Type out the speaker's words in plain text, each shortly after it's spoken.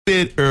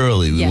bit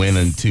early. We went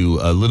into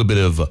a little bit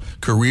of a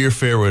career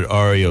fair with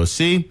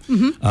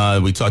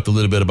REOC. We talked a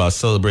little bit about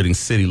celebrating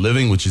city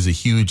living, which is a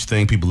huge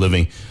thing. People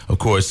living, of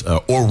course,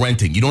 or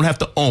renting. You don't have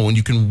to own.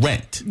 You can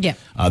rent. Yeah.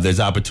 There's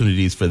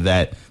opportunities for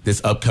that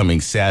this upcoming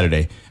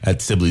Saturday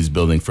at Sibley's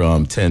Building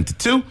from 10 to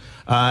 2.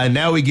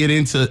 Now we get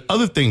into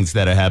other things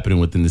that are happening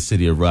within the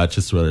city of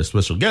Rochester with our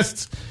special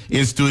guests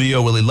in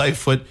studio, Willie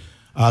Lightfoot.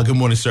 Good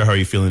morning, sir. How are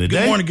you feeling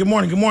today? Good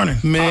morning. Man.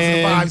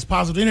 Positive vibes,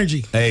 positive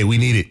energy. Hey, we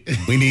need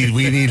it. We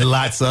need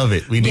lots of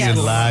it.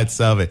 Lots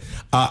of it.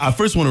 I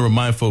first want to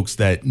remind folks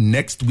that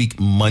next week,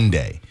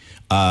 Monday,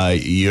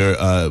 your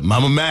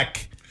Mama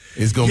Mac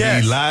is going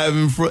to be live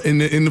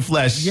in the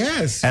flesh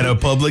at a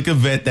public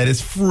event that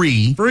is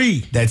free.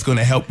 That's going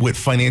to help with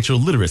financial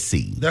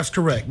literacy. That's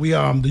correct. We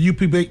the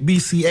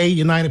UPBCA,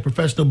 United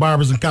Professional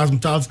Barbers and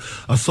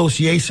Cosmetologists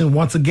Association,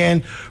 once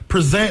again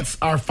presents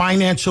our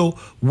financial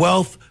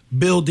wealth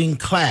building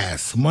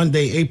class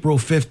Monday, April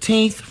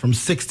 15th from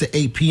 6 to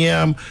 8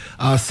 p.m.,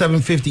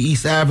 750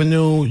 East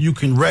Avenue. You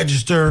can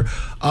register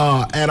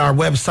at our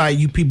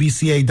website,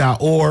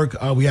 upbca.org.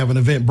 We have an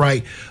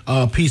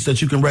Eventbrite piece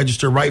that you can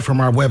register right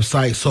from our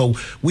website. So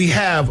we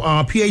have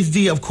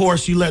PhD, of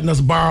course, you letting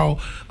us borrow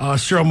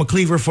Cheryl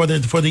McCleaver for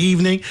the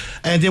evening.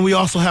 And then we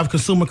also have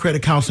Consumer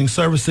Credit Counseling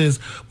Services.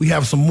 We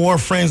have some more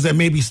friends that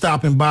may be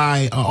stopping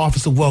by,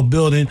 Office of Wealth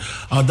Building,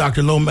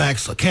 Dr.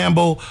 Lomax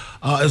Campbell,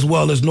 as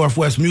well as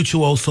Northwest Mutual.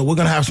 So we're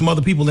going to have some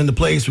other people in the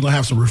place. We're going to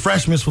have some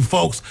refreshments for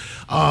folks.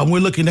 We're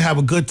looking to have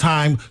a good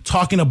time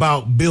talking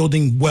about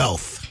building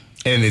wealth.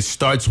 And it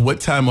starts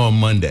what time on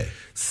Monday?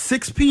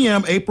 6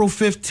 p.m. April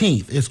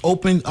 15th. It's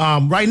open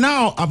right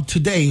now.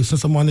 Today,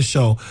 since I'm on the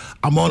show,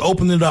 I'm going to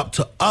open it up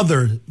to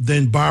other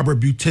than barber,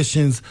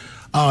 beauticians,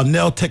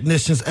 nail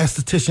technicians,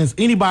 estheticians,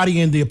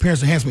 anybody in the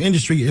appearance enhancement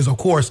industry is, of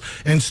course,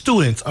 and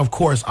students, of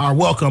course, are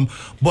welcome.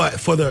 But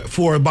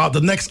for about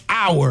the next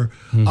hour,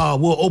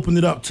 we'll open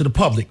it up to the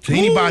public. To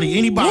anybody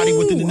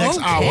within the next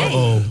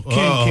hour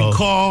can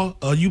call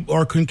you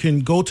or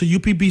can go to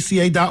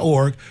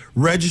upbca.org,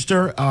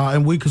 register,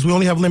 and because we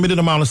only have limited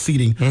amount of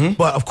seating.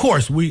 But of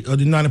course, we, the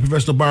United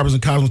Professional Barbers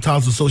and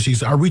Cosmetologists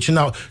Association, are reaching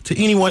out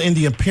to anyone in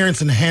the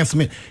appearance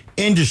enhancement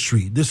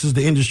industry. This is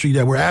the industry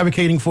that we're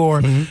advocating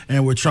for,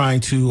 and we're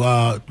trying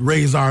to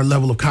raise our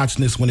level of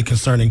consciousness when it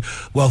concerning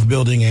wealth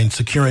building and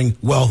securing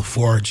wealth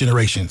for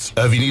generations.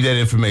 If you need that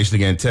information,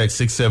 again, text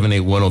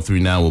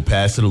 678-1039. We'll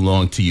pass it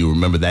along to you.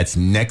 Remember, that's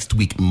next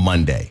week,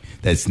 Monday.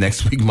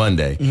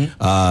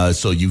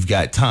 So you've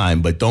got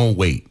time, but don't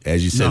wait.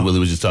 As you said, Willie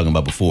was just talking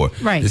about before.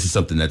 Right. This is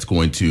something that's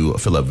going to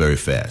fill up very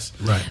fast.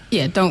 Right.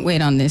 Yeah, don't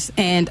wait on this.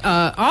 And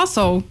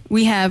also,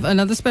 we have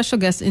another special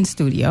guest in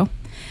studio.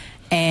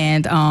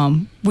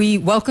 And we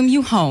welcome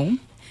you home.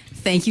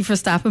 Thank you for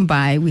stopping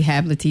by. We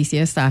have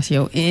Leticia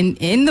Astacio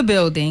in the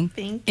building.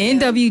 Thank you. In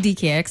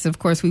WDKX. Of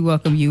course, we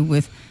welcome you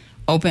with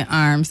open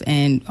arms.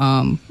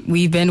 And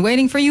we've been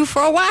waiting for you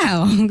for a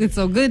while. It's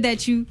so good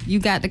that you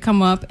got to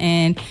come up.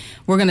 And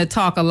we're going to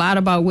talk a lot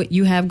about what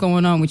you have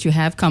going on, what you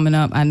have coming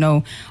up. I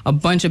know a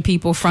bunch of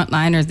people,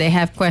 frontliners, they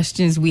have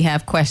questions. We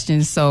have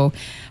questions. So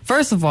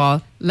first of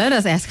all, let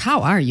us ask,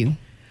 how are you?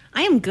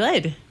 I am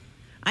good.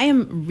 I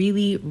am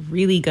really,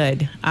 really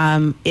good.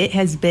 It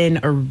has been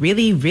a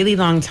really, really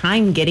long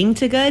time getting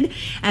to good.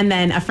 And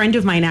then a friend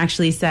of mine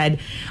actually said,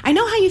 I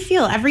know how you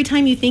feel. Every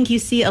time you think you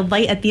see a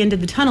light at the end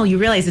of the tunnel, you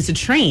realize it's a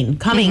train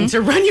coming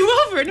to run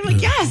you over. And I'm like,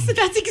 yes,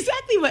 that's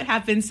exactly what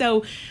happened.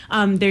 So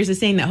there's a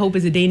saying that hope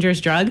is a dangerous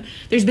drug.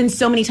 There's been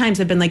so many times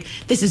I've been like,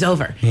 this is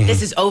over.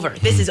 This is over.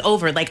 This is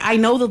over. Like, I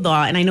know the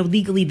law and I know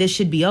legally this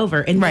should be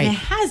over. And then it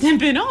hasn't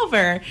been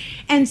over.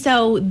 And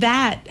so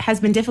that has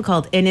been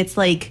difficult. And it's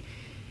like,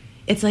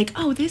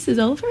 oh, this is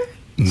over?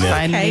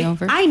 Yeah. Okay.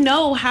 Over. I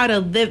know how to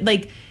live,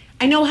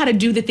 I know how to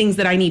do the things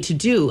that I need to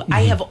do.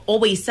 I have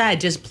always said,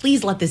 just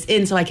please let this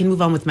in so I can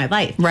move on with my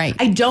life. Right.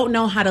 I don't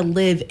know how to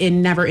live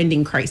in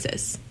never-ending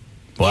crisis.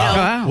 Wow.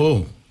 Wow.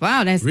 Whoa.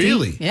 Wow, that's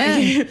really deep. Yeah.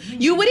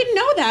 You wouldn't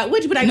know that,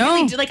 but I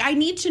really do. I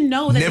need to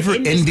know that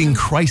never-ending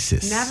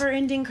crisis.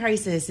 Never-ending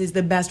crisis is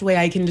the best way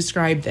I can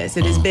describe this.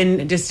 It has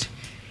been just...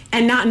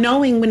 And not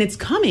knowing when it's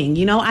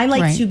coming. I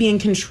like to be in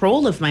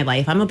control of my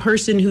life. I'm a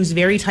person who's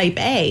very type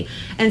A.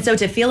 And so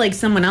to feel like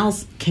someone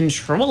else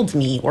controlled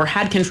me or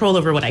had control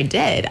over what I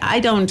did, I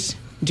don't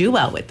do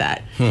well with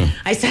that.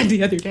 I said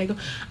the other day,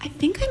 I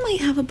think I might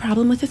have a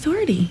problem with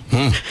authority.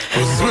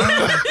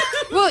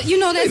 Well,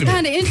 that's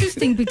kind of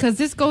interesting because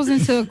this goes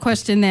into a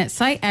question that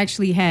Sight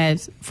actually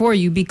has for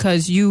you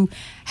because you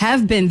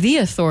have been the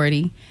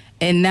authority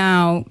and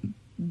now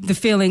the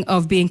feeling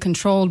of being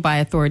controlled by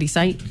authority.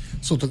 Sight.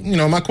 So,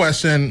 my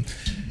question,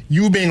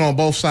 you being on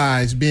both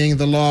sides, being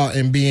the law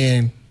and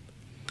being,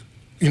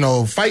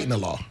 fighting the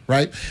law,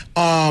 right?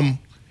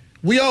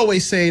 We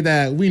always say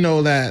that we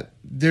know that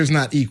there's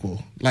not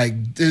equal. Like,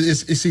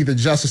 it's either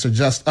justice or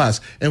just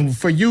us. And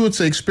for you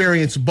to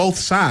experience both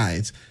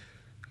sides,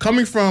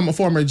 coming from a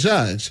former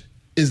judge,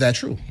 is that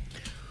true?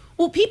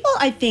 Well, people,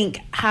 I think,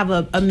 have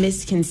a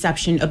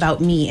misconception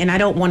about me, and I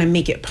don't want to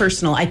make it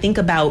personal. I think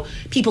about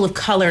people of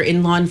color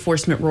in law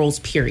enforcement roles,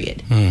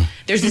 period.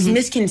 There's this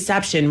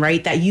misconception,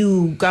 right, that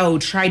you go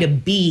try to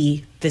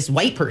be this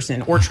white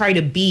person or try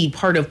to be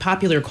part of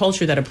popular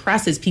culture that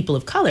oppresses people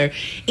of color.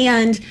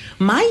 And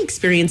my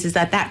experience is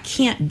that that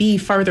can't be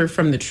farther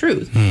from the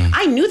truth.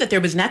 I knew that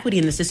there was inequity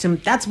in the system.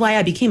 That's why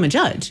I became a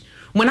judge.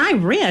 When I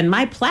ran,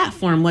 my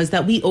platform was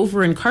that we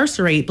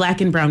over-incarcerate Black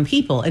and brown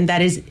people, and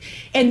that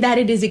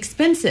it is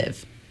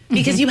expensive.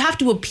 Because you have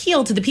to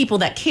appeal to the people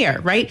that care,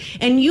 right?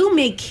 And you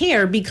may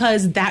care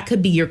because that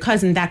could be your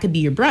cousin, that could be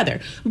your brother.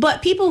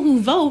 But people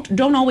who vote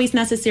don't always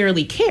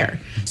necessarily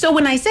care. So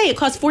when I say it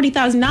costs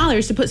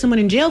 $40,000 to put someone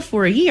in jail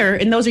for a year,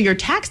 and those are your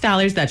tax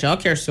dollars that y'all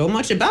care so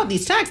much about,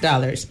 these tax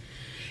dollars,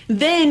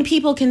 then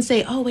people can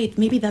say, oh, wait,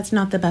 maybe that's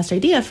not the best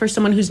idea for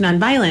someone who's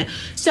nonviolent.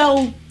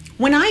 So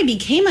when I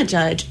became a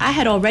judge, I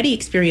had already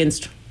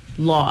experienced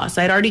loss.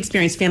 I had already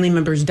experienced family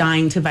members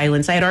dying to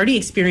violence. I had already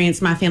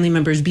experienced my family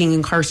members being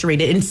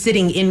incarcerated and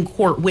sitting in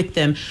court with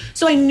them.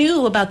 So I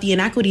knew about the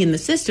inequity in the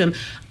system.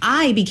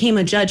 I became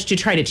a judge to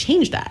try to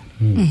change that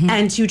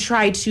and to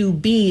try to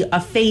be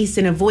a face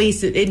and a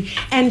voice.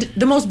 And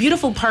the most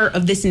beautiful part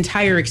of this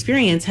entire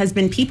experience has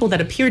been people that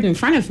appeared in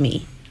front of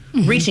me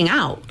reaching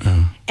out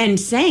and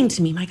saying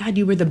to me, my God,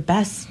 you were the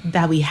best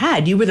that we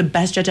had. You were the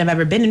best judge I've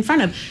ever been in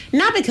front of.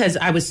 Not because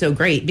I was so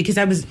great, because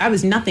I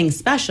was nothing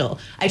special.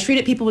 I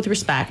treated people with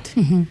respect.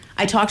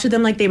 I talked to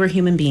them like they were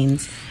human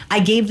beings.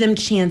 I gave them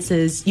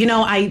chances. You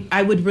know,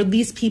 I would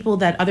release people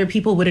that other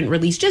people wouldn't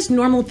release, just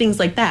normal things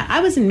like that. I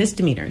was in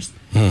misdemeanors.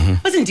 I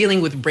wasn't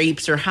dealing with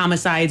rapes or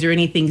homicides or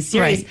anything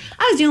serious. Right.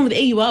 I was dealing with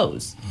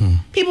AUOs.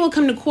 People would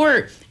come to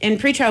court and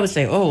pretrial would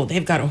say, oh,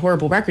 they've got a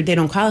horrible record. They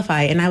don't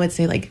qualify. And I would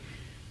say, like,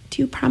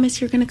 do you promise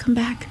you're going to come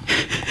back?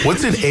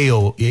 What's an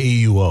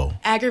AUO?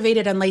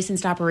 Aggravated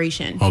unlicensed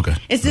operation. Okay.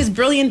 It's this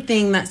brilliant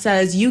thing that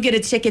says you get a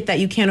ticket that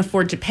you can't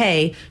afford to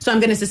pay, so I'm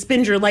going to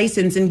suspend your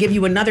license and give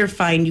you another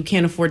fine you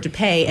can't afford to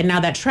pay, and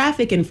now that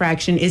traffic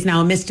infraction is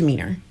now a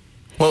misdemeanor.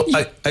 Well,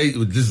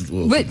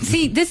 But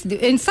see, this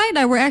Insight and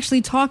I were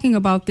actually talking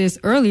about this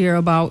earlier,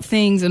 about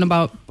things and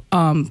about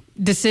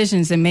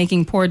decisions and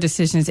making poor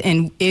decisions.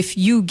 And if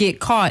you get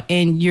caught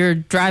and you're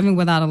driving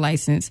without a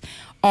license,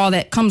 all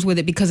that comes with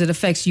it because it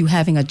affects you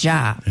having a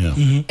job.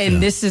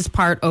 And this is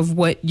part of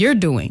what you're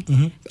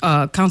doing,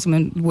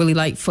 Councilman Willie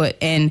Lightfoot.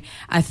 And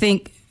I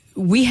think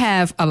we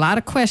have a lot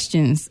of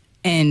questions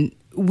and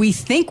we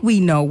think we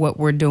know what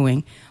we're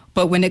doing.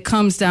 But when it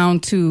comes down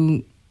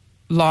to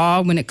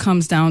law, when it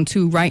comes down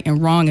to right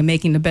and wrong and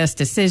making the best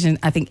decision,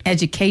 I think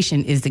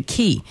education is the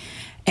key.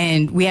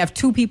 And we have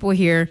two people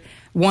here.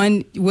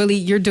 One, Willie,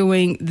 you're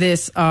doing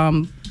this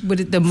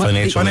with the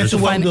financial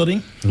wealth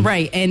building,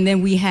 right? And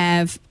then we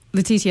have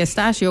Leticia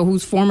Astacio,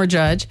 who's former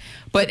judge,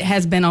 but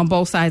has been on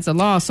both sides of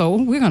law. So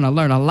we're going to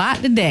learn a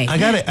lot today. I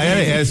gotta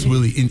ask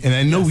Willie, and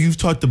I know you've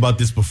talked about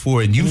this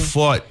before, and you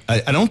fought.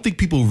 I don't think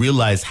people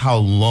realize how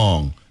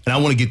long, and I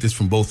want to get this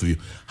from both of you,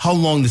 how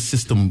long the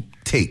system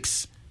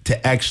takes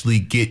to actually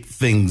get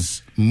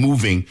things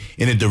moving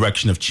in a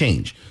direction of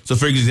change. So,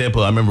 for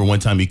example, I remember one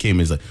time he came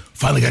and he's like,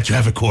 finally got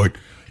traffic court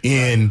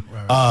in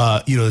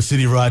the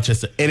city of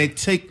Rochester, and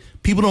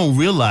people don't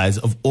realize,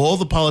 of all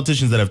the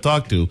politicians that I've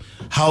talked to,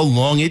 how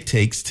long it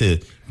takes to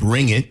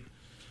bring it,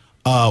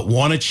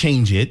 want to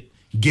change it,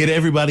 get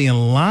everybody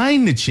in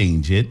line to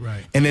change it,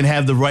 and then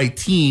have the right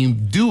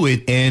team do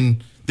it.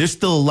 And there's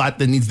still a lot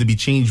that needs to be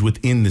changed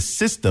within the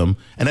system.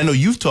 And I know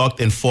you've talked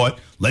and fought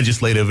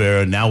legislative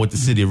era now with the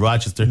city of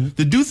Rochester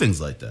to do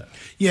things like that.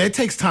 Yeah, it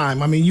takes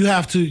time. I mean, you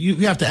have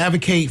to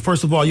advocate.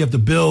 First of all, you have to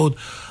build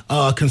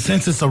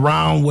consensus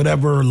around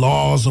whatever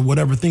laws or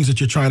whatever things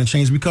that you're trying to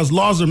change, because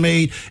laws are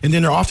made and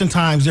then they're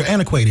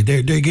antiquated.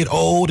 They get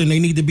old and they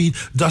need to be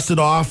dusted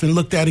off and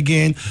looked at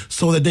again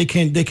so that they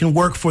can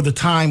work for the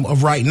time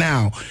of right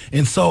now.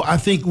 And so I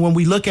think when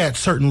we look at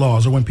certain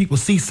laws or when people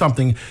see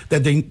something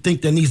that they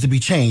think that needs to be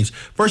changed,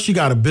 first you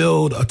got to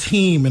build a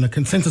team and a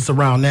consensus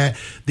around that.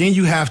 Then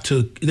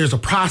there's a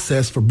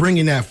process for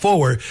bringing that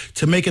forward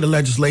to make it a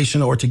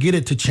legislation or to get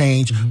it to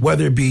change,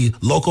 whether it be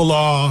local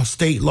law,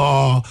 state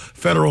law,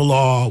 federal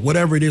law,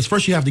 whatever it is.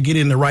 First, you have to get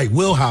in the right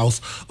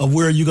wheelhouse of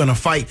where you're going to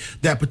fight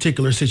that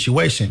particular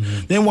situation.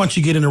 Then once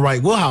you get in the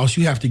right wheelhouse,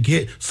 you have to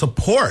get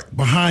support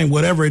behind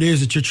whatever it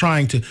is that you're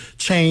trying to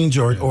change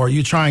or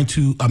you're trying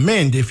to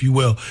amend, if you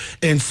will.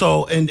 And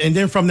so, and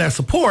then from that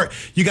support,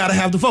 you got to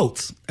have the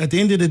votes. At the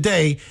end of the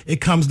day,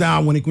 it comes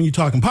down when you're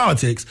talking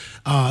politics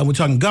and we're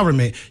talking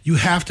government, you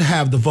have to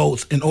have the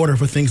votes in order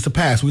for things to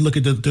pass. We look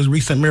at the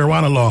recent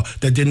marijuana law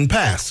that didn't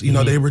pass. You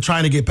know, they were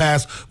trying to get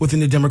passed within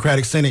the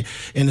Democratic Senate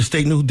and the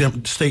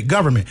state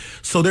government.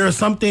 So there are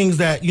some things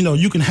that,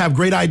 you can have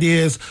great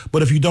ideas,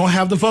 but if you don't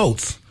have the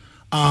votes,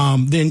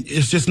 then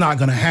it's just not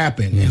going to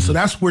happen. And so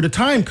that's where the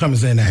time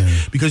comes in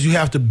at, because you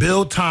have to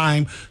build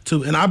time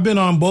to, and I've been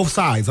on both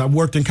sides. I've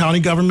worked in county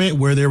government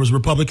where there was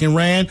Republican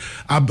ran.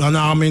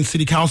 Now I'm in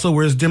city council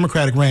where it's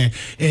Democratic ran.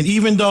 And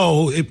even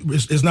though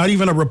it's not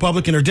even a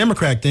Republican or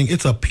Democrat thing,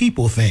 it's a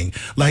people thing.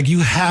 Like, you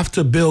have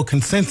to build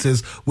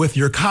consensus with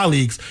your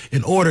colleagues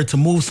in order to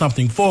move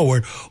something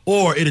forward,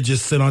 or it'll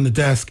just sit on the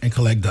desk and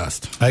collect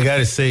dust. I got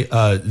to say,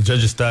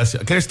 Judge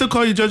Astacio, can I still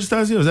call you Judge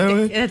Astacio? Is that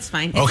okay? That's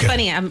fine. It's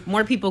funny.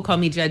 More people call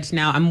me Judge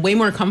now. I'm way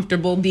more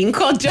comfortable being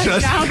called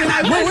Judge now than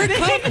I was. We're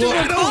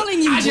comfortable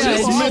calling you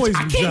Judge.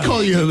 I can't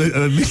call you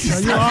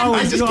Leticia.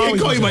 I just can't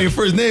call you by your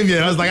first name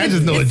yet. I was like, I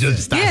just know a Judge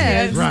Astacio.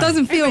 Yeah, it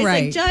doesn't feel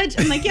right. Like, Judge.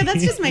 I'm like, yeah,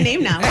 that's just my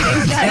name now. My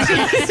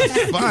name's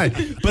Judge.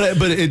 Fine.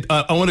 But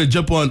I want to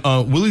jump on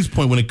Willie's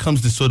point when it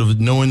comes to sort of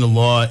knowing the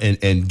law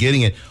and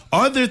getting it.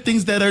 Are there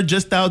things that are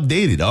just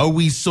outdated? Are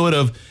we sort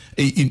of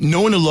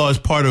knowing the law is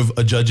part of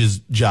a judge's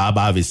job,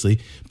 obviously,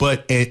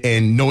 but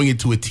and knowing it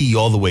to a T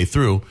all the way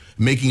through,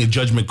 making a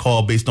judgment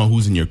call based on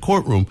who's in your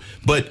courtroom.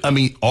 But I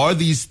mean, are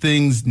these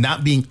things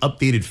not being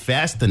updated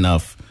fast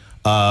enough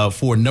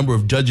for a number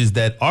of judges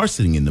that are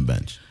sitting in the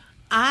bench?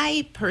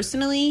 I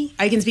personally,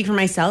 I can speak for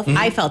myself,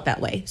 I felt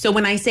that way. So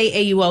when I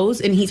say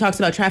AUOs and he talks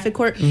about traffic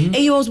court,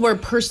 AUOs were a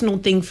personal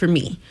thing for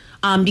me.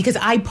 Because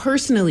I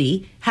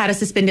personally had a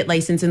suspended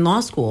license in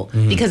law school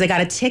because I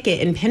got a ticket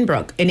in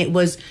Pembroke, and it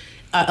was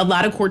a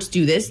lot of courts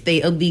do this.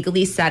 They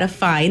illegally set a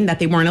fine that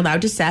they weren't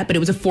allowed to set, but it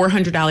was a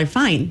 $400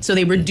 fine. So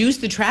they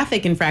reduced the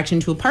traffic infraction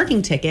to a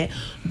parking ticket,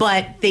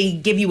 but they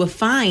give you a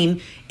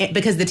fine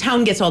because the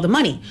town gets all the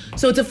money.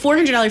 So it's a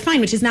 $400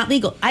 fine, which is not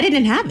legal. I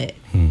didn't have it.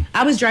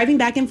 I was driving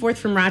back and forth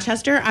from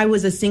Rochester. I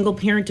was a single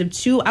parent of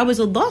 2. I was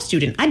a law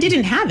student. I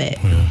didn't have it.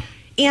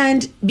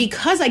 And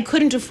because I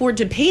couldn't afford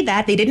to pay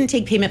that, they didn't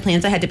take payment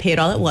plans. I had to pay it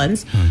all at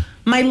once.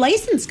 My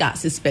license got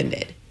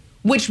suspended,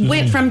 which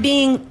went from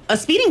being a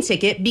speeding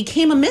ticket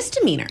became a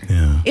misdemeanor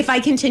if I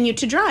continued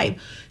to drive.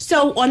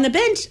 So on the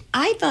bench,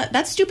 I thought,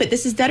 that's stupid.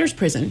 This is debtor's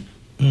prison.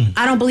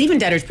 I don't believe in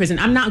debtor's prison.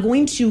 I'm not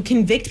going to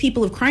convict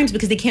people of crimes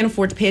because they can't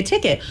afford to pay a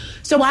ticket.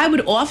 So I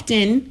would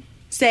often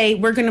say,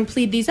 we're going to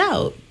plead these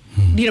out.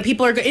 You know,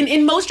 people are,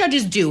 and most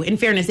judges do, in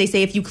fairness, they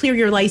say, if you clear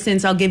your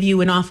license, I'll give you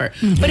an offer.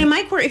 But in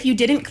my court, if you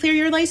didn't clear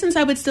your license,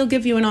 I would still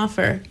give you an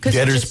offer.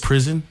 Debtor's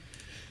prison?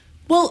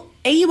 Well,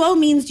 AUO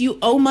means you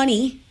owe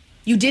money,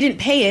 you didn't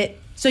pay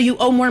it, so you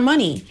owe more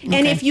money. Okay.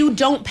 And if you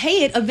don't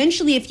pay it,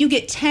 eventually, if you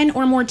get 10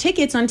 or more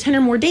tickets on 10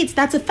 or more dates,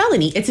 that's a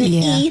felony. It's an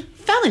E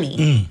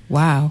felony.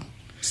 Wow.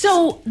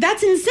 So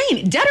that's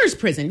insane. Debtor's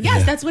prison.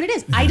 Yes, that's what it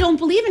is. I don't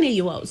believe in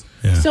AUOs.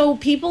 So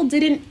people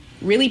didn't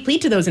really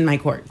plead to those in my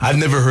court. I've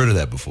never heard of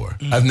that before.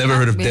 I've never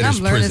heard of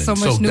debtor's prison. So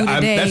much new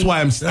today. That's why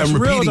I'm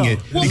repeating it,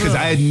 because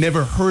I had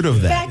never heard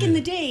of that. Back in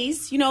the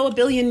days, a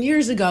billion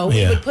years ago,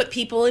 we would put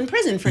people in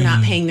prison for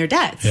not paying their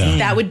debts.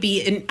 That would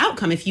be an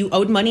outcome. If you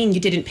owed money and you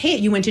didn't pay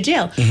it, you went to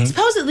jail.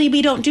 Supposedly,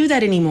 we don't do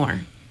that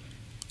anymore.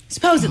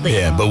 Supposedly.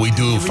 Yeah, but we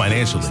do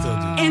financially.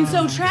 And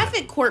so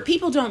traffic court,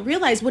 people don't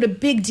realize what a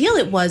big deal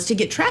it was to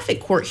get traffic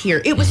court here.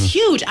 It was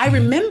huge. I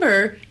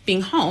remember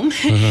being home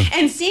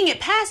and seeing it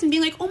pass and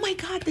being like, oh my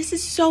God, this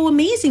is so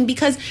amazing.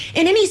 Because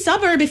in any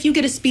suburb, if you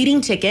get a speeding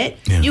ticket,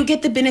 you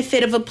get the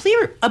benefit of a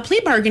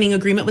plea bargaining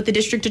agreement with the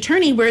district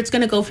attorney where it's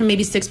going to go from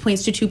maybe 6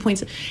 points to 2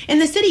 points. In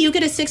the city, you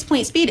get a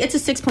 6-point speed. It's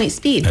a 6-point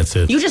speed. That's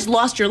it. You just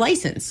lost your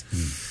license.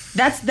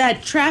 That's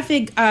that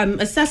traffic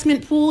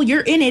assessment pool.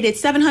 You're in it.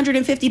 It's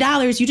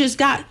 $750. You just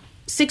got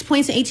 6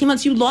 points in 18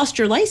 months. You lost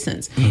your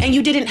license. And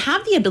you didn't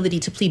have the ability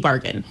to plea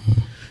bargain.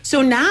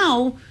 So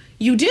now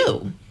you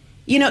do.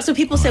 So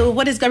people say, well,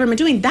 what is government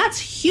doing? That's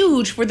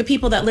huge for the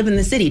people that live in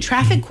the city.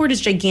 Traffic court is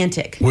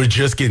gigantic. We're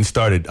just getting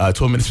started. 12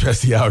 minutes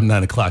past the hour,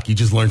 9 o'clock. You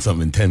just learned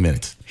something in 10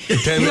 minutes. 10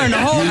 minutes. You learned a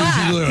whole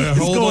lot. You learned a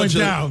whole bunch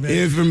of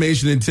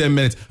information in 10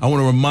 minutes. I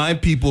want to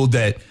remind people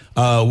that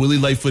Willie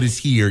Lightfoot is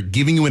here,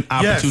 giving you an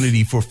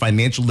opportunity for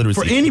financial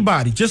literacy. For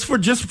anybody, just for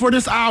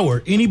this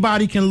hour,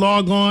 anybody can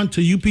log on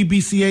to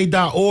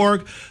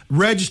upbca.org,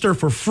 register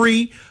for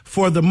free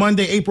for the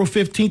Monday, April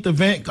 15th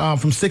event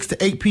from 6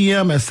 to 8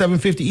 p.m. at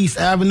 750 East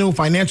Avenue,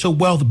 Financial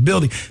Wealth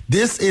Building.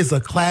 This is a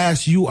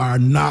class you are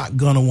not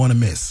going to want to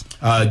miss.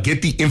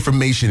 Get the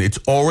information. It's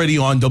already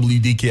on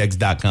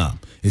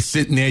WDKX.com. It's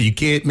sitting there. You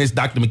can't miss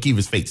Dr.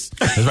 McKeever's face.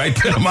 It's right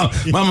there.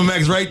 Mama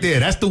Mac's right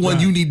there. That's the one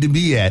you need to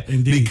be at.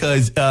 Indeed.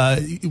 Because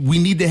we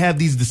need to have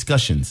these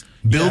discussions.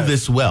 Build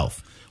this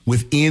wealth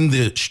within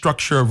the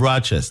structure of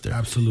Rochester.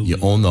 Absolutely. You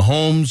own the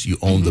homes. You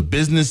own the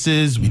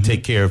businesses. We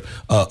take care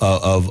of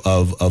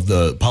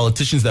the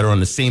politicians that are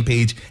on the same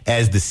page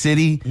as the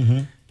city.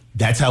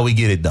 That's how we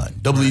get it done.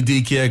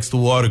 WDKX, the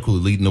water cooler,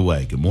 leading the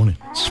way. Good morning.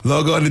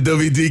 Log on to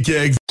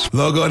WDKX.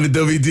 Log on to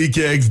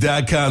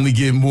WDKX.com to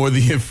get more of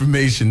the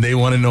information. They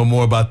want to know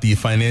more about the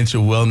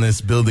financial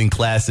wellness building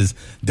classes.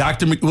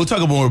 We'll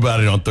talk more about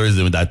it on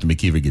Thursday when Dr.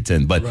 McKeever gets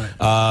in. But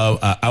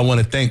I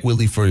want to thank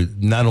Willie for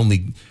not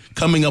only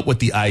coming up with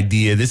the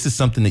idea. This is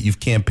something that you've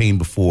campaigned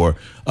before.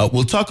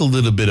 We'll talk a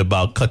little bit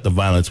about Cut the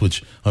Violence,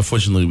 which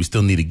unfortunately we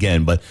still need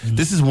again. But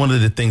this is one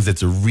of the things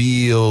that's a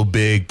real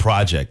big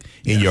project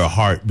in your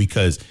heart,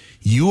 because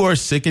you are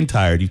sick and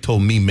tired, you've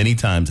told me many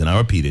times, and I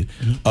repeat it,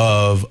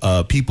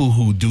 of people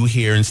who do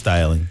hair and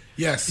styling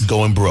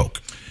going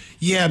broke.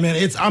 Yeah, man.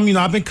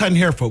 I've been cutting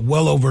hair for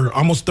well over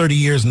almost 30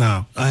 years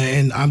now.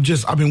 And I've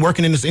been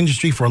working in this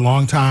industry for a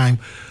long time.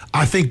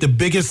 I think the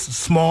biggest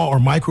small or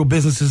micro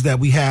businesses that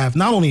we have,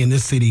 not only in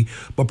this city,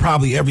 but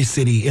probably every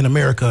city in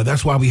America.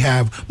 That's why we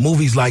have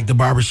movies like The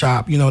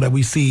Barbershop, that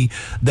we see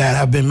that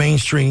have been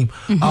mainstream.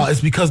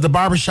 It's because the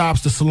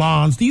barbershops, the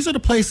salons, these are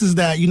the places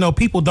that,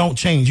 people don't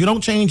change. You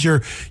don't change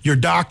your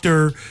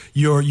doctor,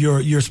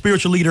 your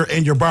spiritual leader,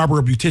 and your barber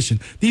or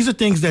beautician. These are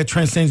things that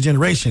transcend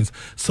generations.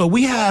 So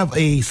we have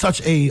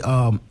such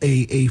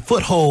a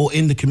foothold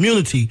in the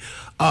community.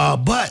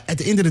 But at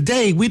the end of the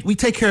day, we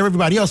take care of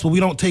everybody else, but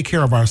we don't take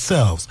care of ourselves.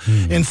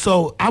 And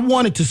so I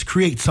wanted to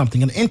create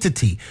something, an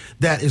entity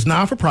that is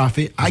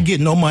non-for-profit. I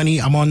get no money.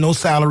 I'm on no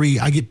salary.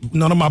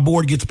 None of my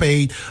board gets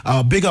paid.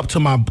 Big up to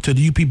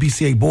the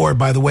UPBCA board,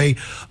 by the way,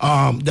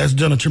 that's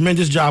done a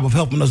tremendous job of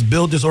helping us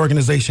build this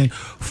organization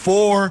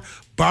for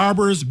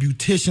barbers,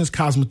 beauticians,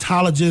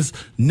 cosmetologists,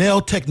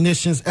 nail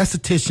technicians,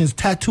 estheticians,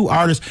 tattoo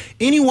artists,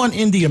 anyone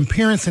in the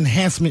appearance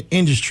enhancement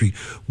industry.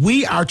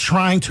 We are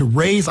trying to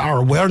raise our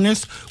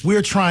awareness.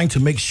 We're trying to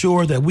make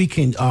sure that we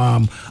can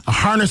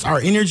harness our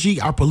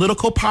energy, our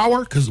political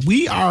power, because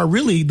we are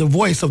really the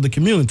voice of the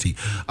community.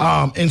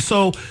 And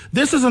so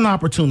this is an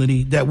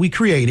opportunity that we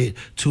created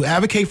to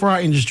advocate for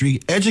our industry,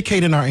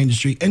 educate in our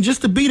industry, and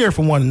just to be there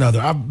for one another.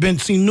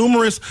 I've seen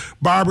numerous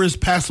barbers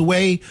pass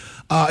away.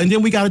 And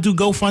then we got to do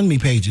GoFundMe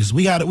pages.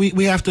 We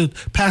have to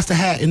pass the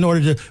hat in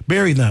order to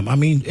bury them. I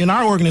mean, in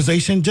our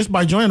organization, just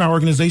by joining our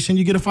organization,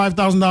 you get a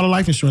 $5,000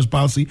 life insurance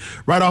policy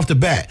right off the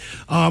bat.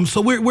 So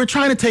we're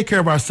trying to take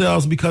care of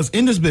ourselves, because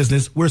in this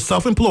business, we're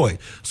self-employed.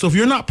 So if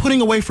you're not putting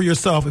away for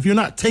yourself, if you're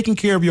not taking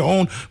care of your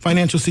own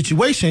financial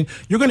situation,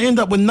 you're going to end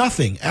up with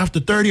nothing after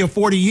 30 or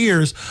 40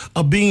 years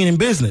of being in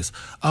business.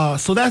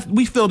 So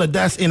we feel that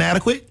that's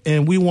inadequate,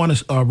 and we want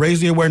to raise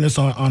the awareness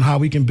on how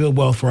we can build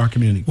wealth for our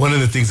community. One of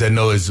the things I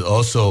know is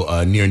also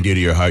near and dear to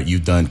your heart.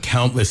 You've done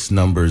countless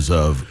numbers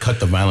of Cut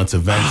the Violence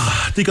events.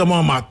 I think I'm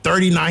on my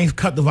 39th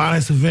Cut the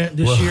Violence event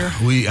this year.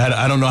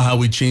 I don't know how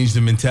we changed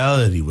the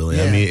mentality, Willie.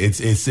 Yeah. I mean,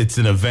 it's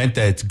an event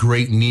that's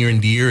great, near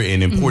and dear,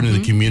 and important to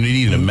the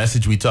community. And the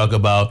message we talk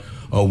about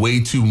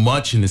way too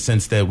much, in the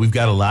sense that we've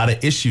got a lot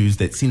of issues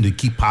that seem to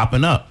keep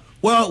popping up.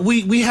 Well,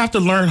 we have to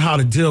learn how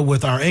to deal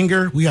with our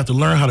anger. We have to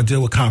learn how to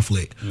deal with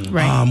conflict.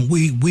 Right.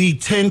 We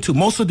tend to,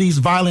 most of these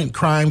violent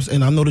crimes,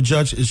 and I know the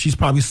judge, she's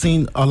probably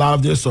seen a lot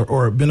of this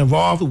or been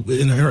involved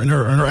in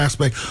her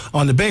aspect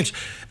on the bench.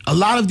 A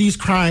lot of these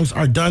crimes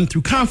are done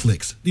through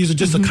conflicts. These are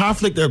just a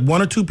conflict that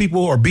one or two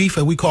people, or beef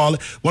as we call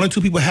it, one or two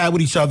people had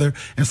with each other,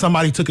 and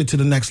somebody took it to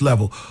the next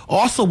level.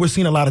 Also, we're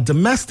seeing a lot of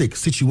domestic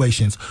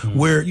situations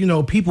where,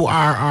 people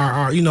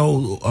are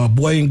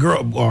boy and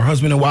girl, or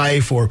husband and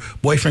wife, or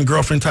boyfriend,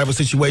 girlfriend type of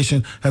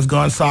situation has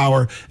gone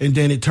sour, and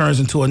then it turns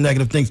into a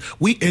negative thing.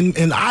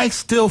 And I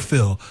still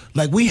feel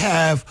like we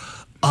have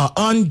a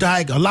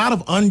lot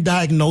of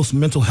undiagnosed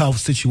mental health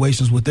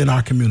situations within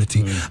our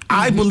community.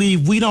 I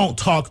believe we don't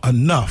talk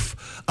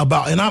enough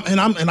about,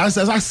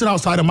 as I sit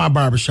outside of my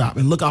barbershop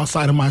and look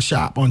outside of my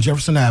shop on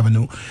Jefferson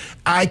Avenue,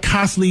 I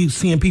constantly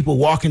seeing people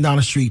walking down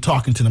the street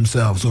talking to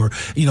themselves, or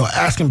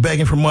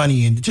begging for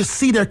money, and just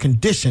see their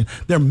condition,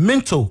 their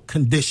mental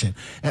condition.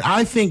 And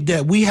I think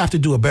that we have to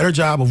do a better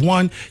job of,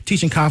 one,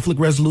 teaching conflict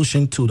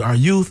resolution to our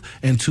youth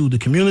and to the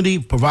community,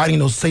 providing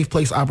those safe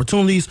place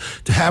opportunities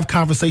to have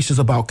conversations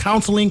about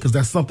counseling, because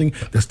that's something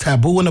that's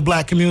taboo in the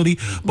black community.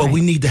 But we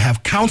need to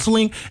have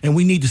counseling, and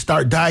we need to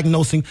start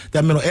diagnosing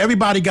that mental.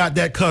 Everybody got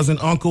that cousin,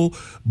 uncle,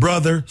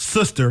 brother,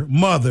 sister,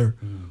 mother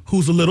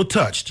who's a little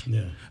touched.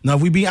 Yeah. Now,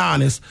 if we be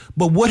honest,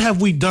 but what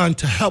have we done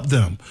to help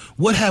them?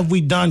 What have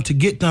we done to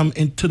get them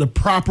into the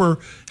proper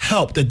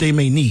help that they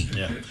may need?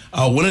 Yeah.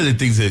 One of the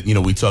things that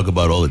we talk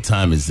about all the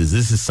time is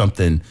this is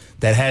something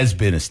that has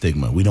been a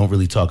stigma. We don't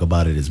really talk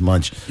about it as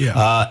much.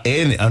 Yeah.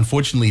 And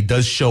unfortunately, it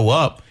does show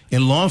up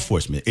in law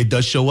enforcement. It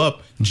does show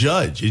up,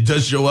 judge. It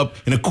does show up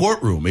in a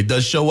courtroom. It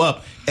does show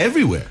up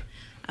everywhere.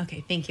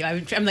 Okay, thank you.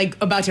 I'm like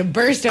about to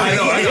burst over I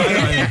know.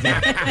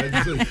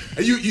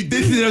 You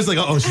did think I was like,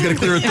 she's going to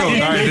clear her throat. All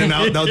right, then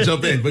I'll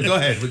jump in. But go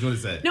ahead. What do you want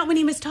to say? No, when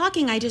he was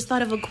talking, I just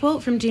thought of a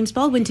quote from James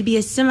Baldwin: to be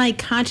a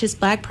semi-conscious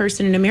black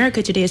person in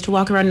America today is to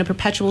walk around in a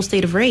perpetual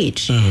state of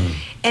rage.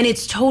 And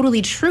it's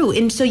totally true.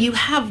 And so you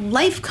have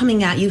life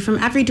coming at you from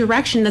every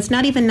direction that's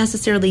not even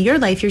necessarily your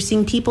life. You're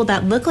seeing people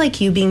that look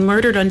like you being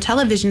murdered on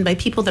television by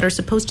people that are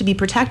supposed to be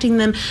protecting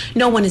them.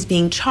 No one is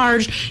being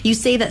charged. You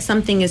say that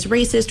something is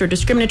racist or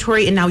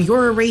discriminatory, and now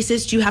you're a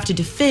racist. You have to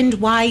defend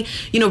why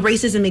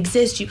racism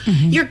exists.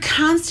 You're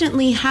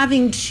constantly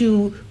having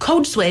to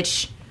code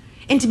switch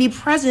and to be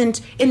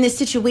present in this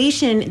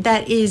situation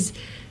that is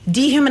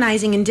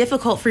dehumanizing and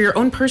difficult for your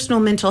own personal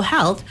mental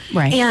health.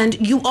 Right.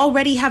 And you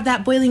already have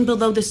that boiling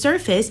below the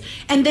surface.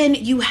 And then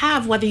you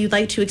have, whether you'd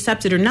like to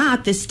accept it or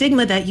not, this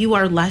stigma that you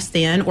are less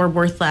than or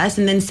worth less.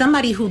 And then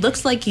somebody who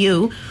looks like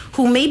you,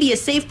 who may be a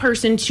safe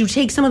person to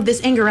take some of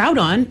this anger out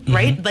on,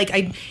 right? Like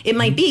it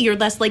might be you're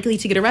less likely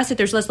to get arrested.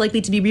 There's less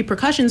likely to be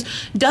repercussions,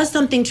 does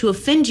something to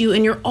offend you,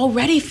 and you're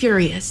already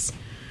furious.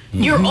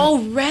 You're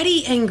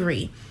already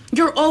angry.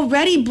 You're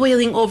already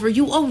boiling over.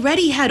 You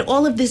already had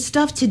all of this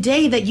stuff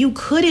today that you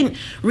couldn't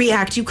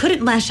react. You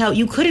couldn't lash out.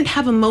 You couldn't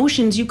have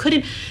emotions. You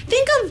couldn't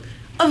think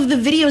of the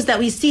videos that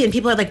we see, and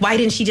people are like, why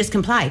didn't she just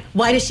comply?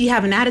 Why does she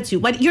have an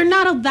attitude? You're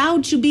not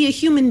allowed to be a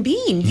human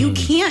being. You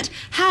can't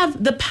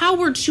have the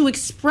power to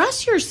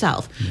express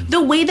yourself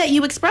the way that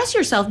you express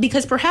yourself,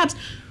 because perhaps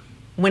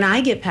when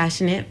I get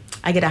passionate,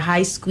 I get a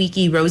high,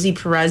 squeaky, Rosie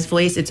Perez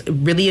voice. It's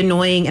really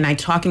annoying, and I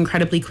talk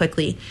incredibly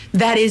quickly.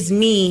 That is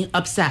me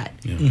upset.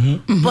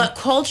 But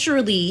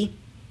culturally,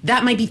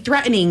 that might be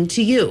threatening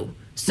to you.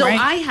 So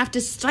I have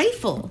to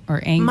stifle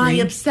or angry. My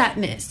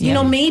upsetness. You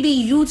know, maybe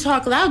you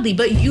talk loudly,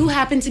 but you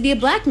happen to be a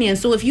black man.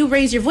 So if you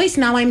raise your voice,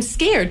 now I'm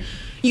scared.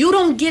 You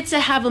don't get to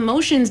have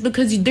emotions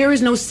because there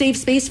is no safe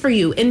space for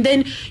you. And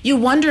then you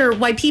wonder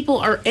why people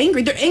are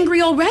angry. They're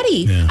angry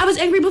already. I was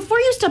angry before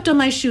you stepped on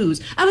my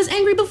shoes. I was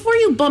angry before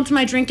you bumped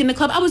my drink in the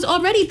club. I was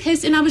already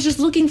pissed, and I was just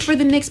looking for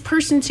the next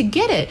person to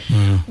get it.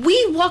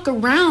 We walk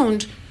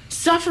around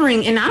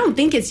suffering, and I don't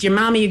think it's your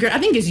mama, your girl. I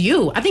think it's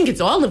you. I think it's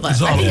all of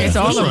us. It's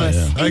all of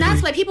us. And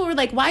that's why people were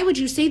like, why would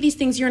you say these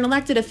things? You're an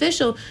elected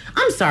official.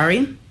 I'm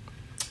sorry.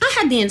 I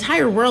had the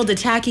entire world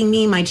attacking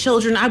me, my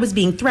children. I was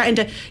being threatened.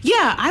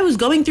 I was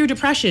going through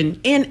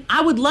depression, and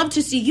I would love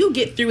to see you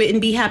get through it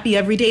and be happy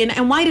every day.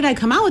 And why did I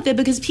come out with it?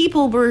 Because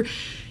people were,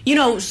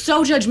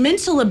 so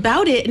judgmental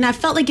about it, and I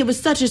felt like it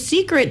was such a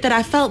secret that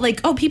I felt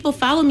like, oh, people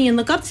follow me and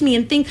look up to me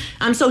and think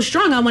I'm so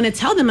strong. I want to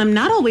tell them I'm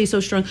not always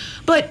so strong.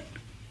 But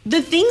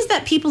the things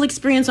that people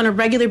experience on a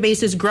regular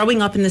basis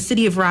growing up in the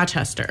city of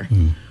Rochester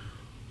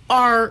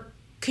are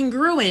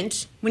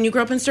congruent when you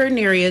grow up in certain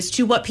areas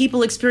to what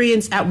people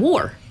experience at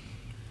war.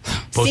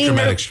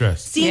 Post-traumatic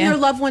stress. Seeing their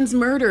loved ones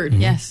murdered.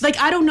 Yes. Like,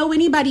 I don't know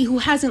anybody who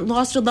hasn't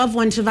lost a loved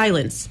one to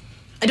violence.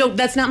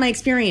 That's not my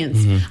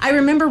experience. I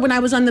remember when I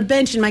was on the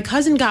bench and my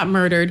cousin got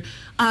murdered,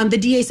 the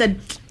DA said,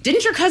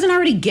 didn't your cousin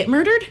already get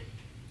murdered?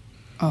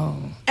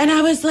 Oh. And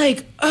I was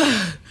like,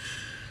 ugh.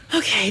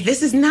 Okay,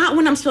 this is not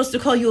when I'm supposed to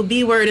call you a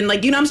B word, and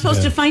I'm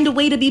supposed to find a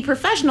way to be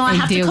professional. I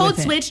have to code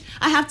switch.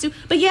 I have to,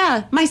 but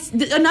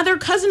another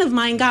cousin of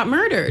mine got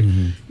murdered.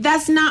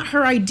 That's not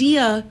her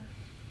idea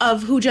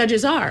of who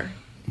judges are.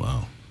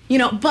 Wow.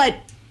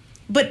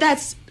 But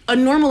that's a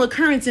normal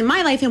occurrence in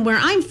my life and where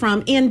I'm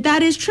from, and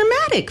that is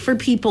traumatic for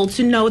people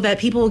to know that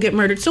people will get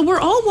murdered. So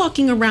we're all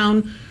walking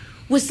around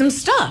with some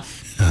stuff.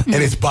 And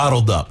it's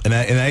bottled up, and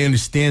I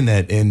understand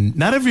that, and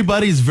not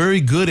everybody's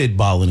very good at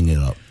bottling it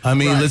up. I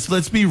mean,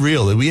 let's be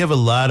real. We have a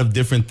lot of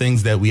different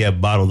things that we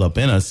have bottled up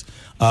in us.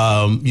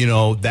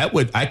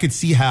 I could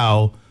see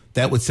how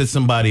that would set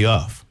somebody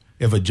off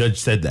if a judge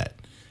said that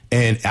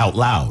and out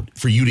loud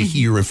for you to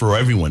hear and for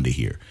everyone to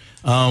hear.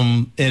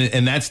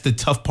 And that's the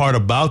tough part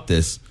about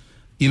this.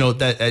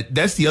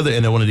 That's the other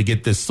end. I wanted to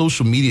get this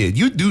social media.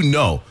 You do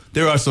know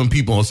there are some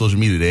people on social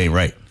media that ain't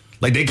right.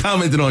 Like, they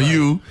commented on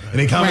you and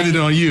they commented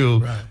on you.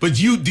 Right. But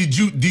do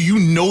you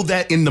know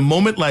that in the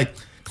moment? Like,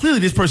 clearly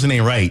this person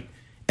ain't right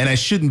and I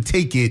shouldn't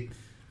take it,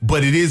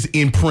 but it is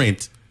in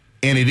print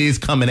and it is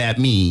coming at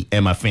me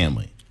and my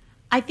family.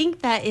 I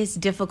think that is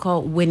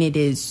difficult when it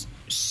is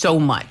so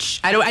much.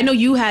 I know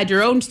you had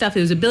your own stuff. It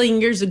was a billion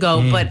years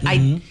ago, but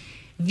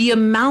the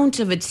amount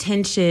of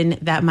attention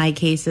that my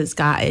case has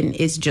gotten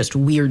is just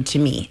weird to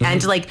me.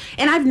 And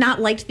I've not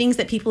liked things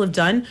that people have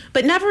done,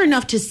 but never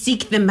enough to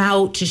seek them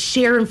out, to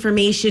share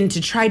information,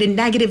 to try to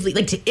negatively,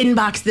 to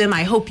inbox them.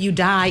 I hope you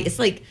die. It's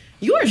like,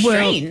 you are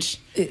strange.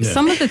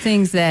 Some of the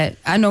things that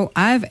I know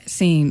I've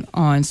seen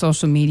on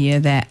social media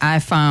that I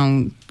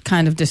found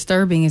kind of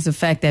disturbing is the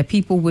fact that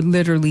people would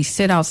literally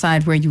sit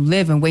outside where you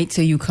live and wait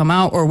till you come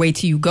out or wait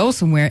till you go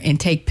somewhere and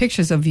take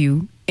pictures of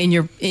you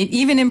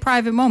even in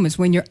private moments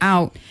when you're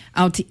out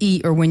to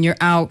eat or when you're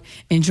out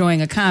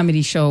enjoying a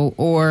comedy show.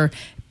 Or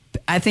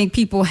I think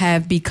people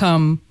have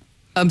become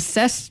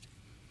obsessed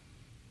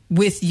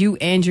with you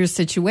and your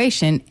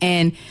situation.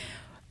 And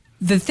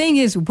the thing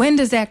is, when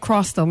does that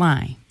cross the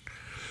line?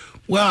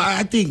 Well,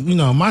 I think,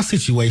 my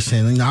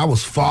situation, I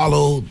was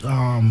followed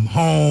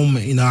home,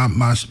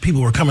 my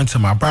people were coming to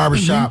my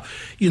barbershop,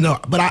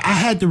 but I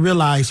had to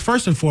realize,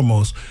 first and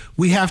foremost,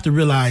 we have to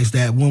realize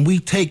that when we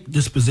take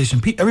this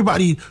position,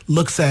 everybody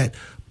looks at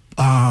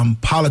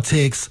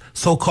politics,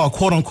 so-called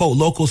quote-unquote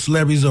local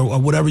celebrities or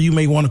whatever you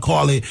may want to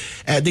call it.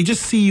 They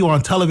just see you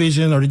on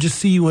television, or they just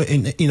see you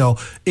in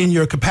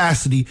your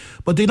capacity,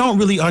 but they don't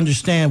really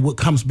understand what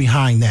comes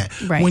behind that.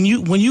 Right. When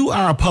you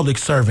are a public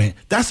servant,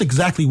 that's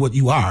exactly what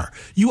you are.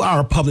 You are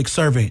a public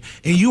servant,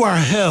 and you are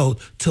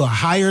held to a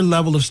higher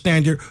level of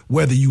standard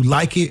whether you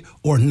like it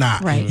or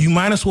not. Right. You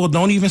might as well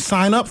don't even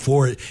sign up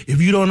for it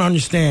if you don't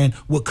understand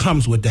what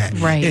comes with that.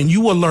 Right. And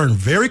you will learn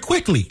very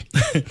quickly.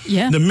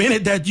 Yeah. The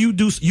minute that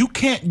you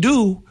can't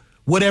do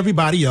what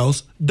everybody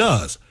else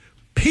does.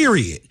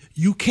 Period.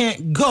 You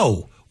can't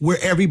go where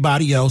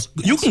everybody else.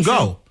 You can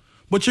go,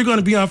 but you're going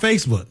to be on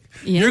Facebook.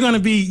 Yeah. You're going to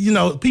be,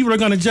 people are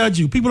going to judge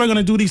you. People are going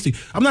to do these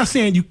things. I'm not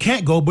saying you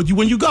can't go, but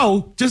when you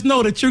go, just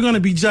know that you're going to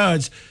be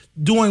judged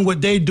doing what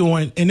they're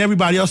doing, and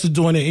everybody else is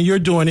doing it, and you're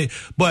doing it,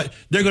 but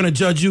they're going to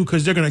judge you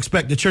because they're going to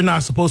expect that you're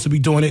not supposed to be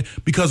doing it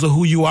because of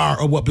who you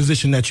are or what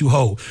position that you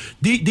hold.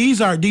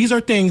 These are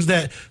things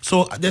that,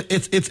 so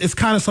it's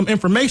kind of some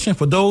information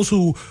for those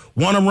who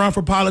want to run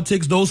for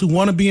politics, those who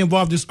want to be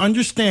involved. Just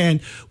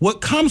understand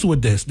what comes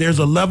with this. There's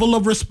a level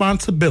of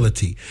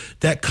responsibility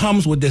that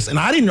comes with this, and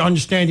I didn't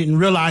understand it and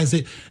realize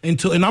it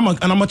until, and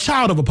I'm a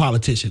child of a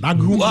politician. I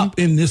grew up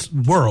in this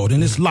world,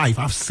 in this life.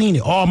 I've seen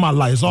it all my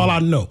life. It's all I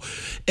know.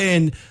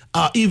 And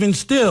even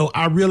still,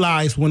 I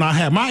realized when I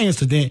had my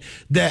incident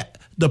that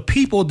the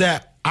people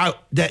that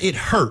it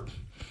hurt,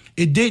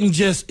 it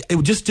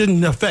just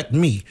didn't affect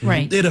me.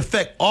 Right. It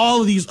affected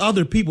all of these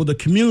other people, the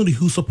community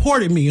who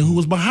supported me and who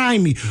was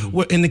behind me,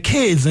 and the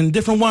kids and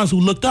different ones who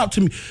looked up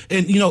to me.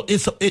 And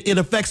it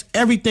affects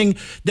everything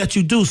that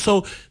you do.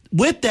 So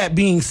with that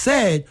being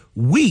said,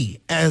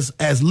 we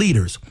as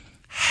leaders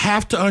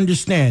have to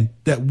understand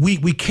that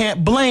we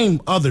can't blame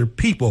other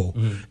people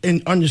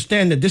and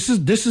understand that this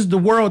is the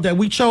world that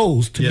we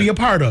chose to be a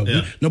part of.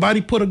 Yeah.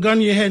 Nobody put a gun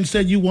in your head and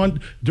said you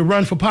want to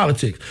run for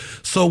politics.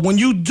 So when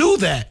you do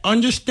that,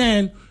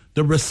 understand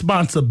the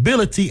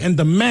responsibility and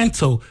the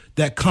mantle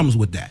that comes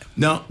with that.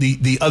 Now,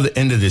 the other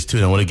end of this, too,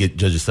 and I want to get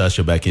Judge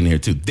Astacio back in here,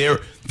 too. There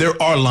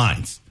are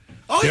lines.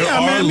 There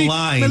are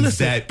lines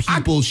that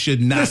people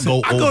should not go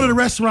over. I go to the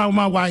restaurant with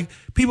my wife.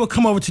 People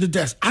come over to the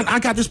desk. I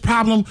got this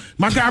problem.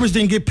 My garbage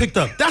didn't get picked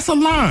up. That's a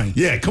line.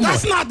 Yeah, come on.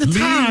 That's not the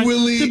time.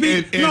 Willie, to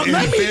be.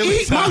 Let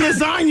me eat my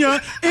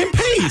lasagna in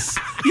peace.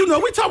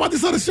 We talk about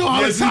this on the show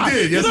all the time.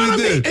 Yes,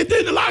 we did. And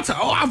then a lot of times,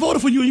 I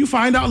voted for you, and you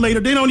find out later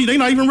they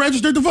not even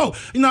registered to vote.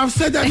 I've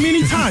said that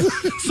many times.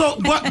 So,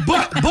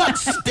 but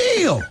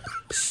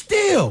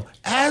still,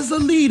 as a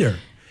leader,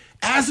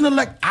 as an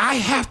elect, I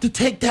have to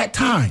take that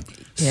time.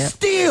 Yeah.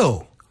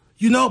 Still,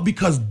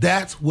 because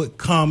that's what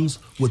comes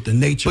with the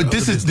nature. But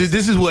this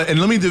is what, and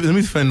let me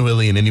defend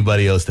Willie and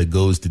anybody else that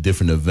goes to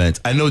different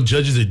events. I know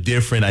judges are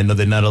different. I know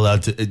they're not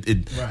allowed to.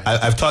 Right.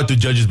 I've talked to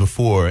judges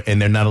before,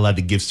 and they're not allowed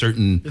to give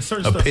certain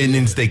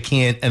opinions. They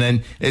can't, and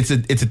then it's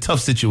a tough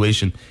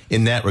situation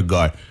in that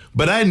regard.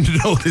 But I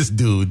know this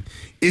dude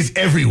is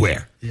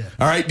everywhere. Yeah.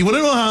 All right. Do you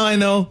want to know how I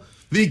know?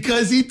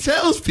 Because he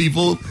tells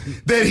people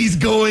that he's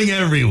going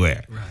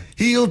everywhere. Right.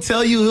 He'll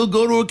tell you he'll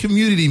go to a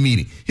community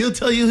meeting. He'll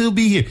tell you he'll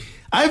be here.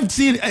 I've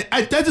seen.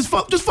 I just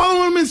follow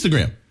him on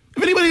Instagram.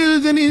 If anybody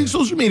has any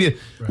social media,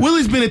 right.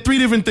 Willie's been at 3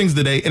 different things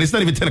today, and it's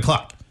not even 10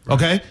 o'clock.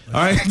 Okay,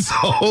 all right.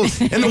 So,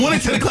 and the one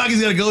at 10 o'clock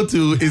he's got to go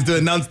to is to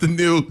announce the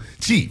new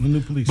chief. The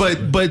new police.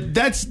 But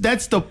that's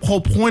the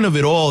whole point of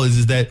it all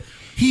is that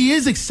he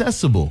is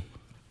accessible,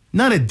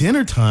 not at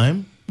dinner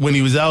time when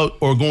he was out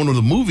or going to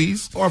the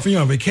movies. Or if you're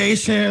on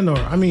vacation or,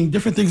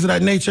 different things of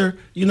that nature,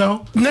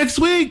 Next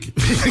week.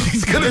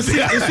 He's going to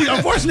see.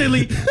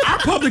 Unfortunately, our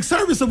public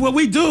service of what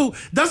we do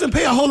doesn't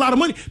pay a whole lot of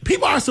money.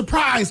 People are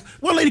surprised.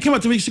 One lady came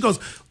up to me. She goes,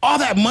 all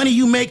that money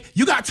you make,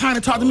 you got time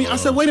to talk to me? I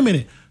said, wait a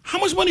minute. How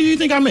much money do you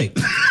think I make?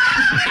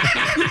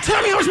 You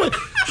tell me how much money.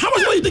 How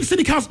much money do you think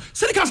City Council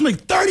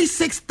make?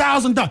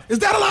 $36,000. Is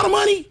that a lot of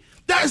money?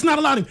 That is not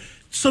a lot of money.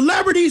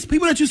 Celebrities,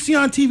 people that you see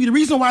on TV, the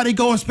reason why they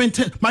go and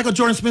spend Michael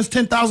Jordan spends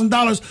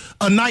 $10,000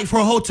 a night for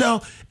a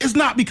hotel is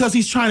not because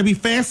he's trying to be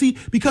fancy,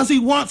 because he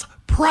wants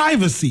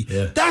privacy.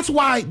 Yeah. That's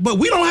why, but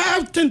we don't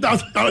have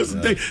 $10,000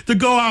 a day to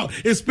go out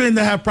and spend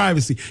to have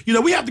privacy.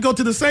 We have to go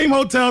to the same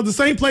hotel, the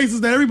same places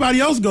that everybody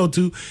else go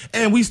to,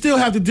 and we still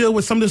have to deal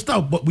with some of this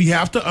stuff. But we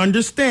have to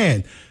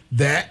understand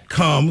that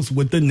comes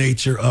with the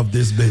nature of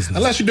this business.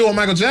 Unless you do what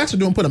Michael Jackson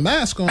do and put a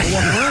mask on and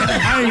walk around.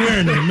 I ain't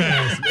wearing no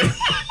mask, man.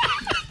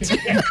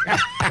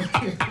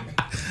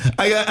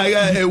 I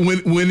got.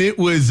 When it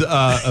was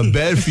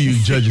bad for you,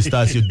 Judge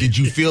Astacio, did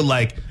you feel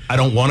like I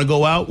don't want to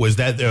go out? Was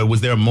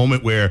there a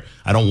moment where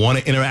I don't want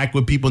to interact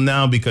with people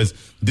now because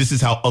this is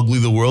how ugly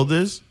the world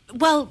is?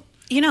 Well,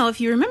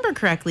 if you remember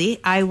correctly,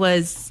 I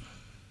was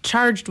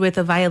charged with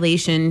a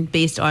violation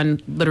based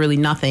on literally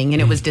nothing,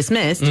 and it was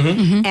dismissed.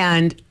 Mm-hmm.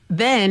 And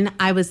then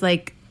I was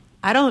like,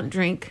 I don't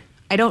drink,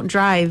 I don't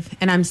drive,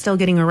 and I'm still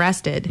getting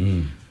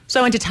arrested. So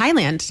I went to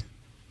Thailand.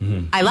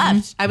 I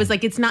left. I was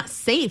like, it's not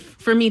safe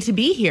for me to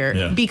be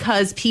here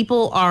because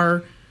people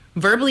are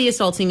verbally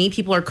assaulting me.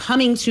 People are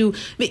coming to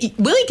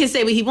Willie can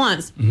say what he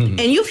wants, and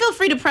you feel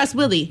free to press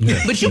Willie,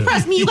 but you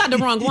press me, you got the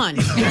wrong one.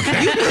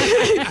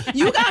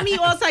 You got me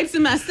all types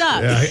of messed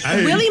up.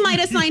 Willie might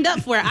have signed up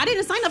for it. I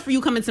didn't sign up for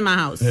you coming to my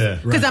house,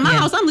 because at my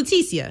house I'm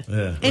Leticia,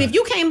 and if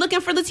you came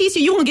looking for Leticia,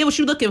 you won't get what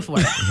you're looking for.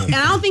 And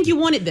I don't think you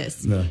wanted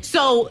this.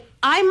 So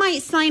I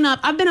might sign up.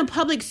 I've been a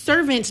public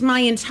servant my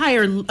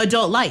entire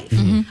adult life.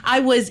 I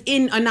was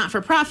in a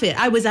not-for-profit.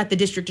 I was at the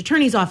district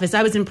attorney's office.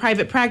 I was in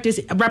private practice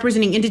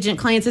representing indigent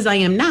clients as I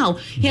am now,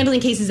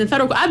 handling cases in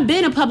federal court. I've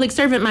been a public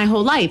servant my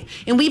whole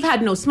life, and we've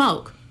had no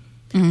smoke.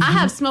 I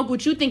have smoke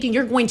with you thinking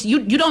you're going to,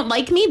 you don't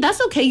like me? That's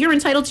okay. You're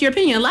entitled to your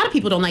opinion. A lot of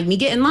people don't like me.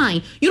 Get in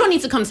line. You don't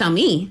need to come tell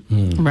me.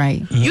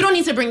 Right. You don't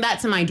need to bring that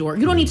to my door.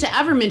 You don't need to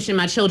ever mention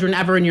my children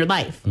ever in your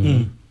life.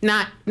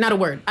 Not a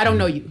word. I don't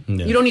know you.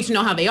 You don't need to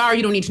know how they are.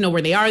 You don't need to know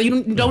where they are.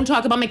 You don't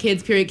talk about my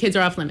kids, period. Kids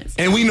are off limits.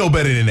 And we know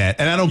better than that.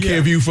 And I don't care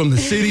if you from the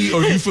city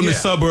or you from the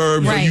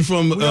suburbs or you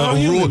from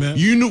rural.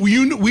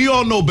 We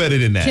all know better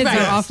than that. Kids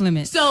are off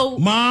limits. So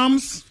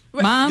moms,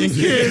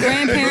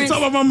 grandparents. Talk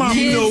about my mom.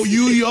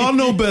 You all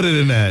know better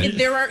than that.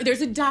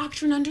 There's a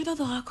doctrine under the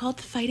law called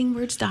the fighting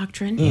words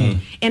doctrine,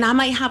 and I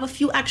might have a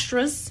few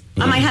extras.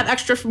 I might have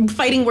extra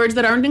fighting words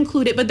that aren't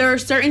included, but there are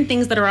certain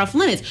things that are off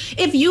limits.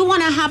 If you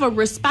want to have a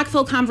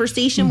respectful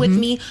conversation with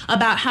me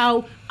about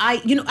how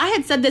I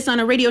had said this on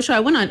a radio show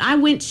I went on. I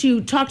went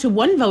to talk to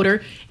one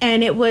voter,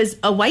 and it was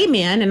a white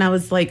man, and I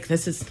was like,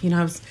 this is, it's going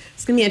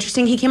to be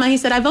interesting. He came out, he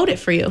said, I voted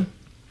for you.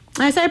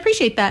 And I said, I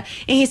appreciate that.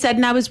 And he said,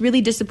 and I was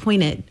really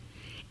disappointed.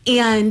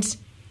 And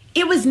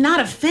it was not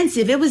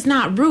offensive. It was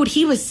not rude.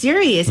 He was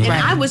serious. And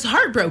I was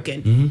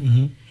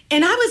heartbroken.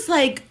 And I was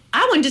like,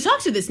 I wanted to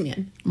talk to this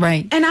man.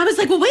 Right. And I was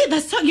like, well, wait,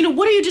 let's talk.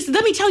 What are you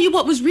let me tell you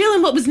what was real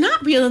and what was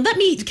not real. And let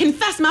me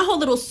confess my whole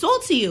little soul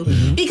to you.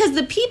 Because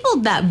the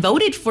people that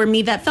voted for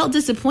me that felt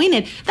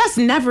disappointed, that's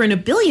never in a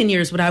billion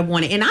years what I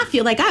wanted. And I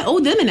feel like I owe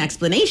them an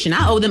explanation.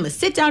 I owe them a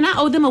sit down. I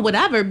owe them a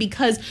whatever,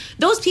 because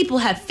those people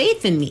have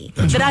faith in me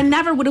that I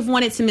never would have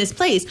wanted to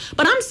misplace.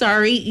 But I'm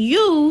sorry,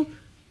 you,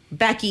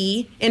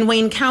 Becky in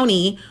Wayne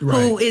County,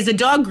 who is a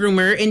dog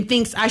groomer and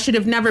thinks I should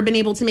have never been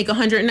able to make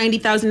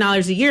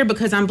 $190,000 a year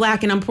because I'm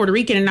black and I'm Puerto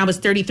Rican and I was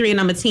 33 and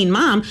I'm a teen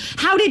mom.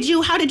 How did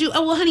you?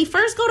 Oh, well, honey,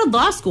 first go to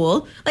law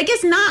school. Like,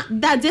 it's not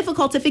that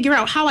difficult to figure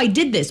out how I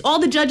did this. All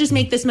the judges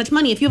make this much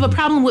money. If you have a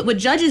problem with what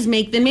judges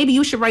make, then maybe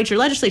you should write your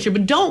legislature.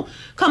 But don't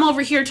come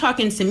over here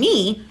talking to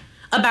me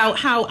about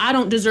how I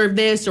don't deserve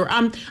this, or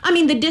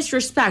the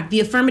disrespect,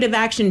 the affirmative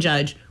action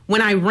judge. When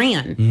I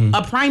ran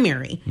a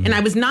primary and I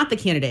was not the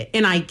candidate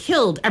and I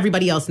killed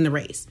everybody else in the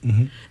race.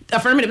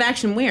 Affirmative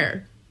action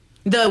where?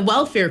 The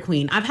welfare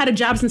queen. I've had a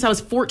job since I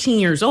was 14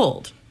 years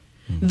old.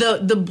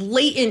 The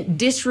blatant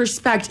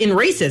disrespect in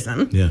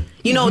racism.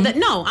 That,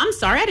 no, I'm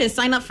sorry, I didn't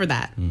sign up for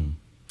that.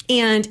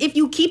 And if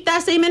you keep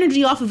that same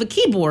energy off of a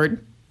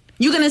keyboard,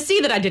 you're going to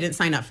see that I didn't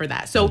sign up for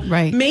that. So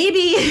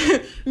maybe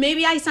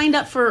I signed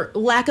up for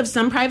lack of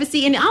some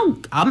privacy, and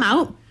I'm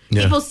out.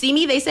 People see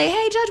me, they say,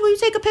 hey, Judge, will you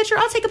take a picture?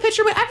 I'll take a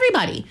picture with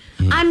everybody.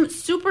 I'm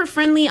super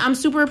friendly. I'm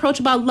super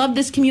approachable. I love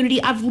this community.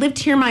 I've lived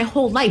here my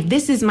whole life.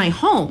 This is my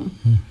home.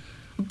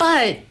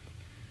 But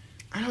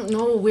I don't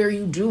know where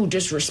you do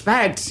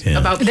disrespect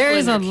about people. There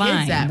is a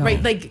line,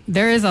 right? Like,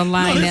 there is a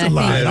line. No, there's a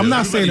line. I'm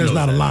not saying there's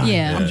not a line.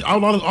 Yeah.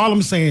 All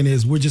I'm saying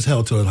is we're just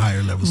held to a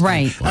higher level.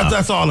 Right.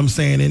 That's all I'm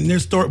saying. And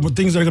there's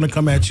things that are going to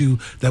come at you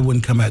that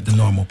wouldn't come at the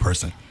normal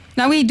person.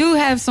 Now, we do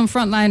have some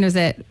frontliners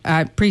that I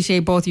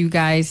appreciate both you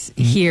guys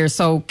here.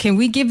 So can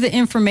we give the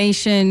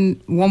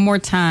information one more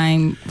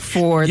time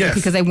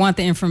because they want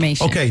the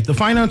information? Okay, the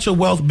financial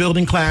wealth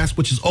building class,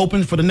 which is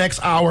open for the next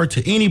hour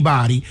to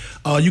anybody.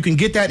 You can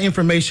get that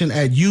information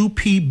at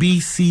upbca.org.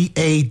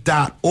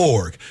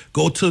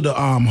 Go to the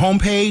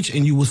homepage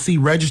and you will see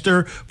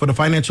register for the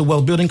financial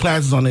wealth building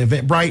classes on the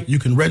Eventbrite. You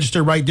can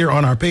register right there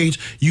on our page,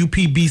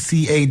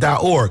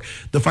 upbca.org.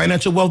 The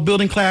financial wealth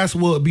building class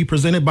will be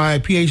presented by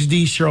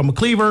PhD Cheryl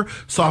McCleaver,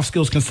 Soft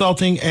Skills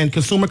Consulting, and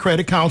Consumer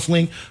Credit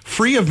Counseling.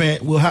 Free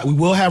event. We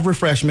will have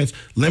refreshments.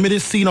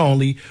 Limited seat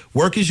only.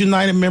 Workers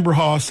United Member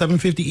Hall,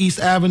 750 East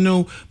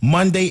Avenue,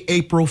 Monday,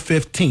 April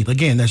 15th.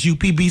 Again, that's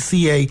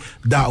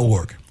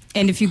upbca.org.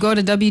 And if you go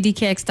to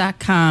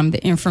WDKX.com,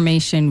 the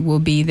information will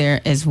be there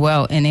as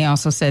well. And they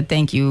also said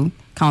thank you,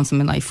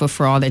 Councilman Lightfoot,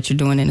 for all that you're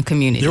doing in the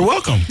community. You're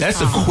welcome.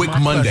 That's a quick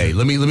Monday.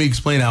 Let me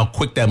explain how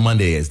quick that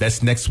Monday is.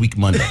 That's next week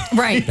Monday.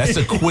 Right. That's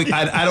a quick.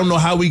 I don't know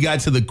how we got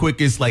to the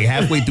quickest, like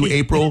halfway through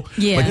April.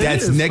 Yeah. But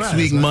that's next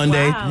week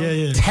Monday. Wow.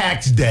 Yeah.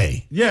 Tax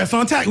day. Yeah, so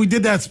on tax, we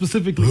did that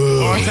specifically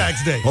on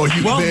tax day.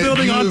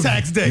 Building on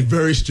tax day.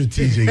 Very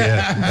strategic.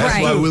 Yeah.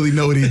 That's why Willie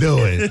know what he's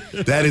doing.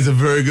 That is a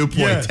very good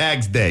point. Yeah.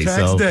 Tax day.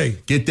 Tax day.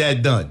 Get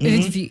that done.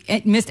 If you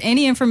missed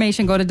any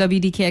information, go to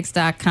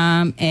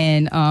WDKX.com.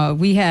 And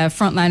we have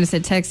frontliners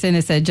that text in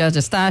and said, Judge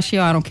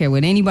Astacio, I don't care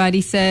what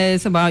anybody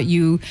says about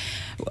you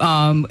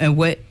and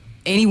what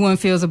anyone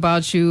feels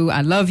about you.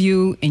 I love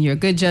you, and you're a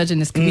good judge in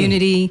this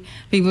community.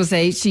 People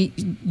say,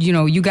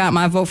 you got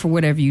my vote for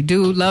whatever you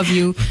do. Love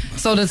you.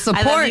 So the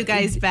support. I love you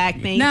guys back.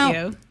 Thank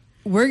you.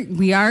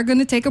 We are going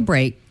to take a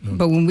break,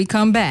 but when we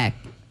come back,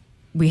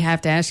 we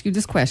have to ask you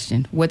this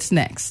question. What's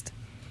next?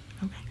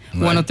 Okay.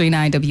 Right.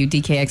 103.9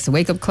 WDKX, the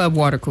Wake Up Club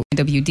Water Cooler.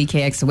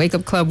 WDKX, the Wake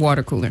Up Club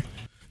Water Cooler.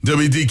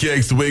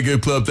 WDKX, the Wake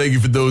Up Club. Thank you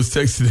for those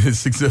texting in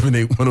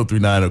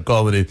 678-1039 or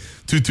calling in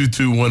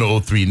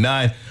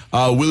 222-1039.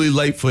 Willie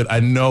Lightfoot, I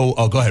know.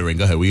 Oh, go ahead, Ring.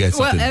 Go ahead. We got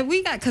something.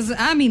 Well, because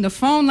the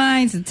phone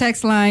lines, the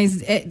text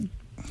lines,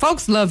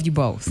 folks love you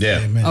both.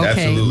 Yeah, Amen. Okay.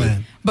 absolutely.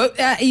 Amen. But,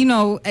 in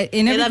everything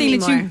They love me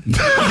that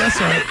more.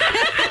 That's right.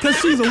 Because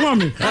she's a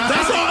woman.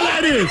 That's all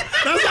that is.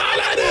 That's all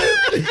that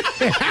is.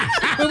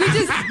 But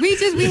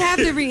we have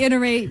to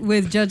reiterate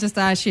with Judge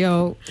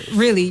Astacio,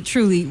 really,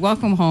 truly,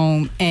 welcome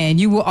home, and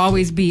you will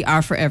always be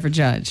our forever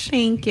judge.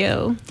 Thank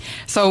you.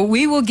 So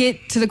we will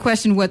get to the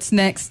question, what's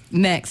next,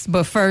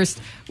 but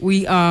first,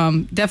 we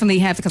definitely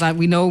have to, because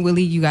we know,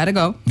 Willie, you got to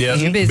go. Yeah,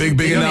 You're busy.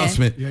 big You're a man.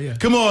 announcement. Yeah.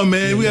 Come on,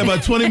 man. We have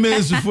about 20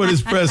 minutes before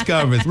this press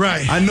conference.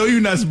 Right. I know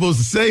you're not supposed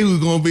to say who's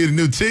going to be the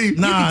new chief.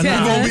 Nah. can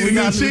tell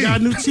us. We got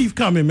a new chief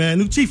coming, man.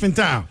 New chief in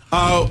town.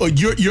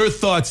 Your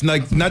thoughts,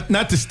 not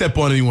to step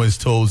on anyone's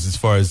toes as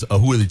far as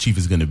who the chief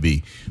is going to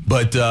be,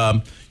 but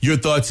your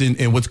thoughts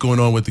in what's going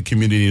on with the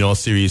community in all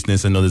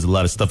seriousness. I know there's a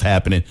lot of stuff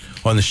happening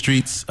on the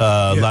streets.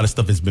 A lot of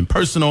stuff has been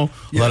personal.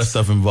 A lot of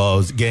stuff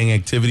involves gang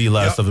activity. A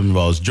lot of stuff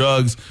involves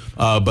drugs.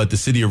 But the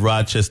city of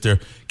Rochester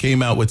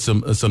came out with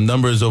some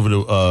numbers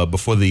over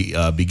before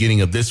the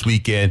beginning of this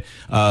weekend.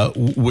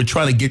 We're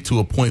trying to get to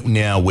a point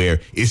now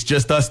where it's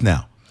just us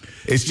now.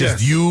 It's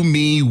just you,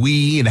 me,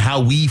 we, and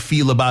how we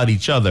feel about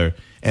each other,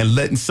 and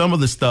letting some of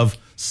the stuff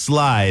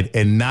slide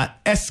and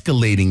not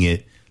escalating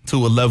it to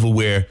a level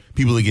where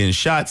people are getting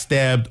shot,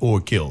 stabbed, or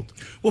killed.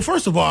 Well,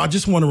 first of all, I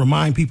just want to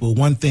remind people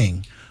one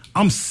thing.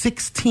 I'm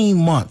 16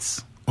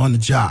 months on the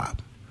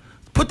job.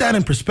 Put that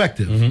in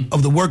perspective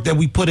of the work that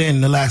we put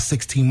in the last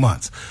 16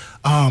 months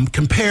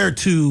compared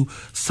to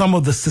some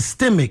of the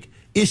systemic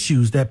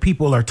issues that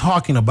people are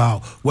talking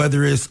about,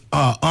 whether it's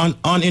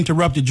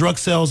uninterrupted drug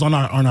sales on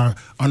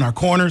our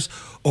corners,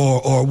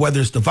 or whether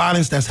it's the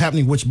violence that's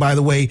happening, which, by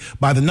the way,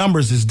 by the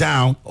numbers is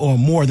down or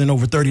more than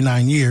over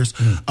 39 years.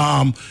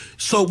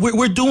 So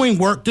we're doing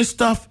work. This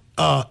stuff,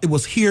 it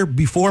was here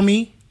before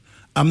me.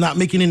 I'm not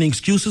making any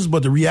excuses,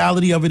 but the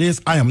reality of it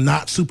is I am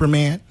not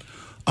Superman.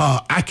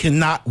 I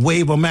cannot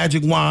wave a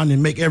magic wand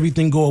and make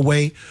everything go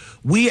away.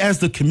 We as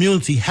the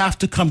community have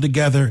to come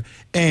together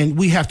and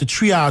we have to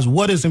triage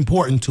what is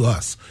important to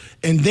us.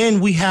 And then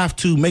we have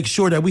to make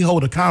sure that we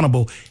hold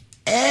accountable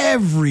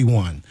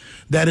everyone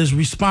that is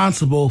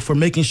responsible for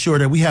making sure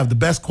that we have the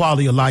best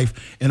quality of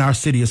life in our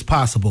city as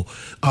possible.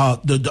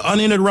 The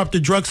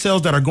uninterrupted drug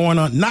sales that are going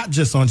on, not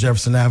just on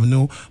Jefferson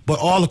Avenue, but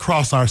all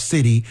across our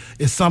city,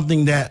 is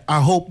something that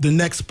I hope the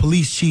next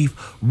police chief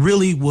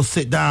really will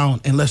sit down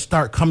and let's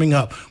start coming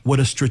up with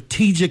a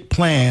strategic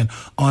plan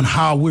on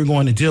how we're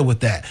going to deal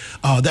with that.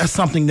 That's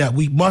something that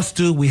we must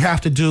do, we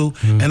have to do,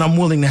 and I'm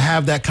willing to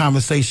have that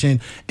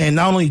conversation, and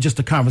not only just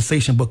a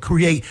conversation, but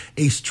create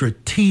a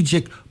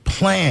strategic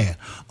plan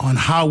on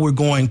how we're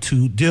going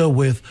to deal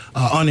with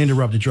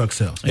uninterrupted drug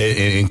sales.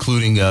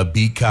 Including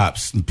beat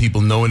cops,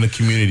 people knowing the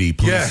community,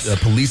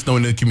 police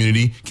knowing the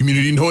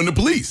community knowing the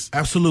police.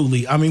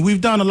 Absolutely. I mean,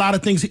 we've done a lot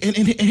of things. And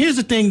here's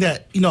the thing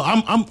that,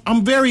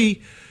 I'm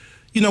very,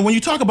 when you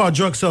talk about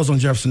drug sales on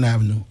Jefferson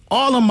Avenue,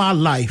 all of my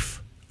life,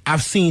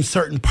 I've seen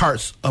certain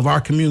parts of our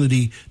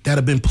community that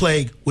have been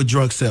plagued with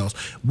drug sales.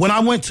 When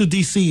I went to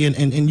D.C.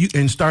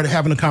 and started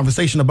having a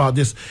conversation about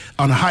this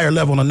on a higher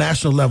level, on a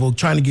national level,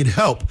 trying to get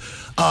help,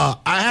 I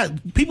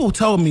had people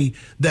tell me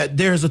that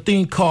there's a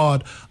thing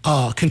called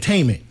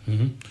containment,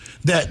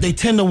 that they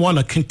tend to want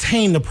to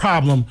contain the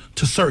problem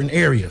to certain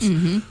areas.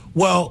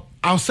 Well,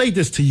 I'll say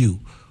this to you.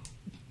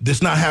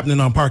 This not happening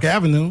on Park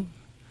Avenue.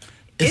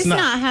 It's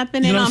not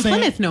happening on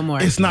Plymouth no more.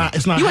 It's not.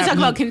 You want to talk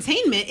about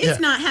containment? It's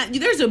not.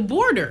 There's a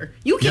border.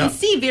 You can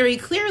see very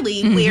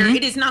clearly where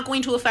it is not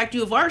going to affect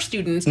you of our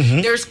students.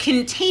 There's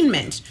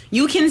containment.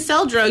 You can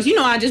sell drugs.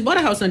 I just bought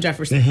a house on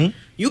Jefferson.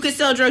 You could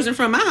sell drugs in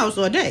front of my house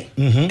all day.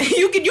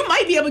 You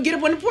might be able to get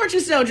up on the porch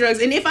and sell drugs.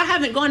 And if I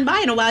haven't gone by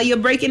in a while, you'll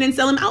break in and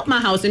sell them out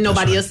my house, and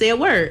nobody will say a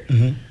word.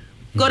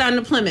 Go down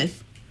to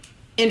Plymouth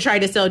and try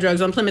to sell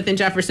drugs on Plymouth and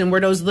Jefferson,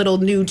 where those little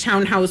new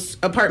townhouse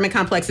apartment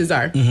complexes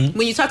are.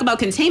 When you talk about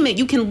containment,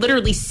 you can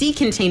literally see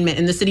containment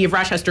in the city of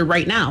Rochester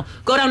right now.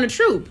 Go down to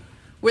Troop,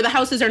 where the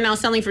houses are now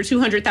selling for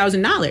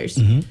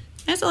 $200,000.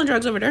 They're selling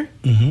drugs over there.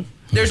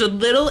 There's a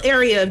little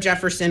area of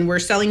Jefferson where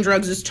selling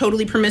drugs is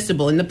totally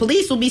permissible, and the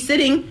police will be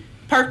sitting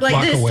parked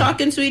like this,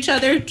 talking to each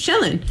other,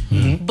 chilling.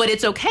 But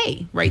it's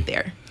okay right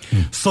there.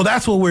 So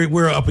that's what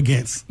we're up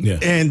against.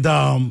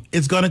 And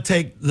it's going to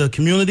take the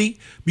community,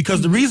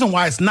 because the reason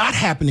why it's not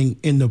happening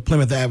in the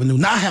Plymouth Avenue,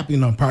 not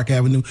happening on Park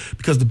Avenue,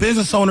 because the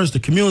business owners, the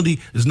community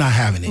is not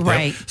having it.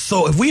 Right.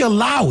 So if we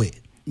allow it,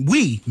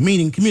 we,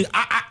 meaning community,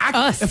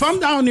 Us. if I'm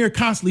down there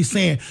constantly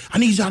saying, I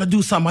need y'all to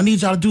do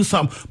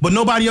something, but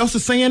nobody else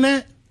is saying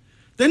that,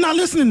 they're not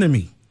listening to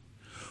me.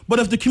 But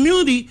if the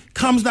community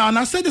comes down, and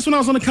I said this when I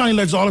was on the county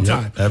ledge all the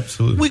time.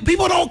 Absolutely.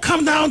 People don't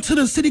come down to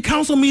the city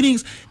council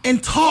meetings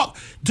and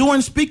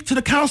speak to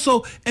the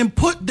council and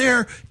put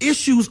their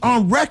issues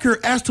on record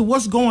as to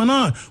what's going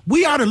on.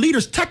 We are the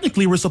leaders.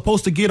 Technically, we're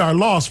supposed to get our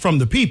laws from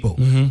the people,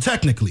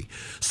 technically.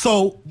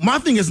 So my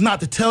thing is not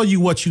to tell you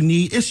what you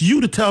need. It's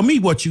you to tell me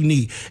what you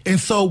need. And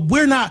so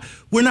we're not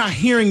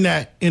hearing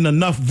that in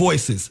enough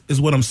voices, is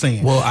what I'm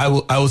saying. Well,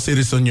 I will say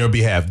this on your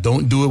behalf.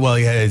 Don't do it while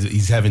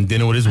he's having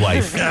dinner with his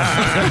wife.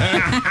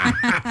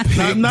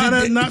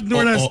 not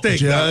during that steak.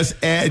 Just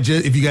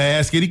if you got to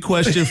ask any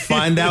question,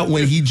 find out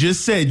when he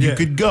just said you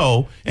could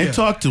go and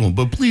talk to him.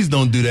 But please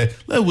don't do that.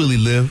 Let Willie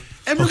live.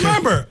 And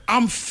remember,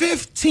 I'm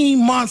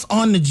 15 months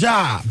on the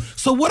job.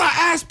 So what I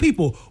ask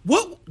people,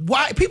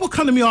 why people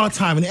come to me all the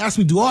time and they ask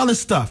me to do all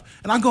this stuff.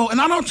 And I go, and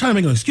I don't try to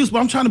make an excuse, but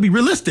I'm trying to be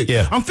realistic.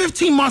 Yeah. I'm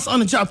 15 months on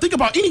the job. Think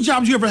about any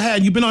jobs you ever had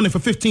and you've been on it for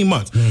 15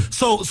 months.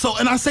 So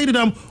and I say to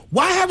them,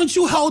 why haven't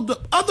you held the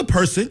other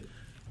person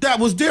that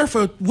was there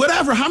for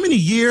whatever, how many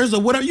years or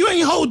whatever? You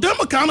ain't hold them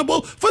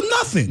accountable for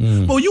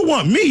nothing. Well, you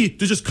want me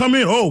to just come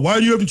in, why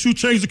haven't you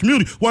changed the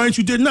community? Why ain't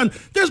you did nothing?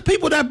 There's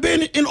people that have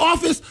been in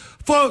office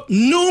for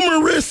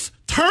numerous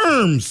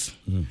terms,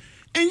 and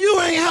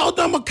you ain't held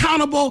them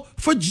accountable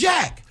for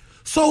jack.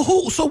 So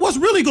what's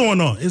really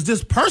going on? Is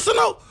this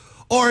personal,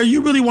 or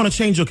you really want to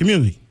change your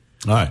community?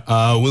 All right,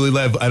 Willie,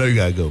 I know you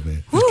gotta go,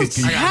 man. We're gonna get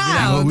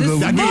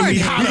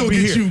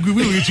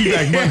you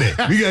back Monday.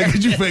 We gotta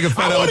get you back and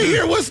find out. I want to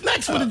hear what's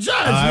next for the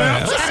judge,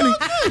 man.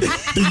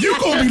 Then you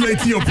gonna be late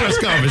to your press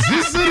conference.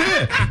 Just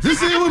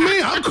sit here with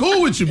me. I'm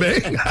cool with you,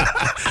 man.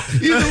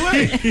 Either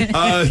way,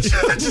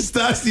 Judge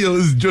Astacio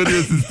is joining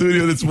us in the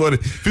studio this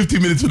morning.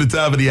 15 minutes from the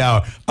top of the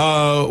hour.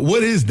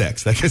 What is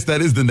next? I guess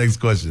that is the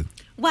next question.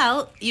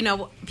 Well,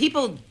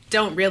 people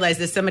don't realize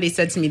this. Somebody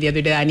said to me the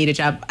other day, I need a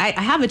job. I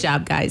have a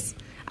job, guys.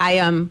 I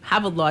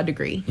have a law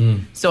degree,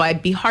 so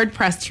I'd be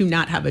hard-pressed to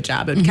not have a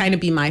job. It would kind of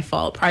be my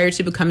fault. Prior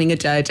to becoming a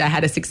judge, I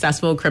had a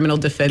successful criminal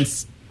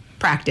defense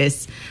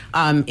practice,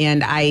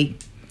 and I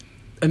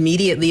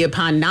immediately,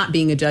 upon not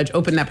being a judge,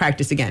 opened that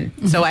practice again.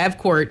 So I have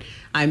court.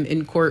 I'm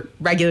in court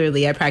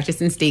regularly. I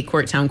practice in state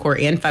court, town court,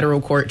 and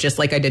federal court, just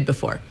like I did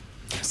before.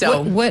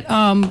 So what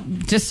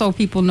just so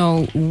people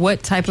know,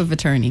 what type of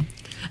attorney?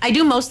 I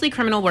do mostly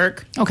criminal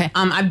work. Okay.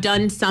 I've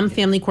done some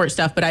family court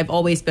stuff, but I've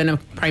always been a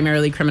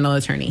primarily criminal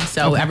attorney.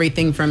 So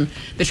everything from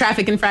the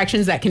traffic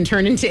infractions that can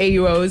turn into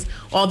AUOs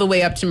all the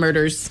way up to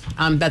murders.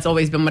 That's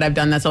always been what I've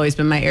done. That's always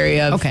been my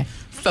area of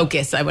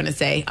focus, I want to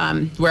say,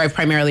 where I've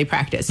primarily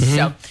practiced.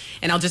 So,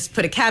 and I'll just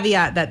put a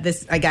caveat that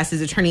this, I guess,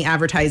 is attorney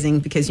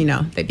advertising because,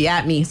 they'd be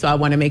at me. So I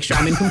want to make sure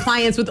I'm in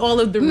compliance with all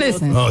of the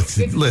rules.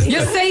 Listen,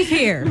 you're safe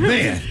here.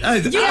 Man, I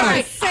don't know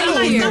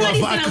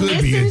if I could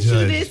be a judge. Somebody's going to listen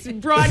to this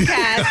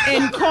broadcast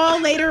and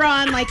call later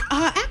on like,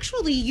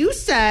 actually, you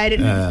said.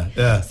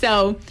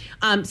 So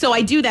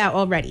I do that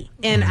already.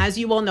 And as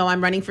you all know,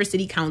 I'm running for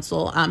city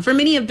council. For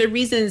many of the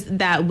reasons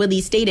that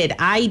Willie stated,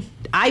 I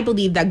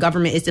believe that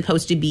government is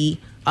supposed to be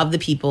of the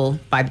people,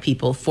 by the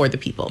people, for the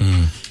people.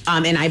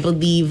 And I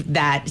believe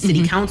that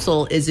city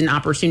council is an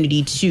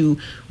opportunity to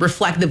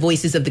reflect the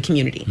voices of the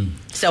community.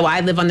 So I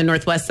live on the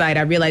Northwest side.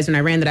 I realized when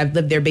I ran that I've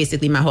lived there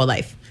basically my whole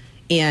life.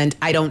 And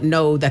I don't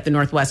know that the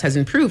Northwest has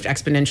improved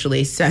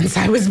exponentially since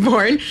I was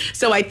born.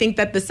 So I think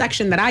that the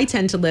section that I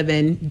tend to live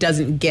in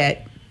doesn't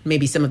get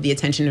maybe some of the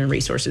attention and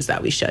resources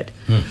that we should.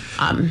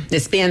 It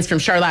spans from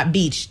Charlotte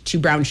Beach to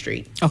Brown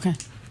Street. Okay.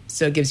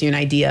 So it gives you an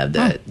idea of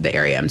the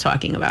area I'm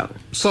talking about.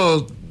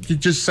 So you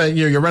just say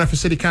you're running for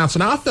city council.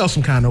 Now I felt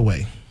some kind of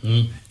way.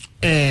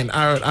 And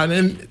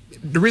and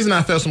the reason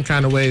I felt some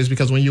kind of way is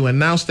because when you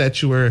announced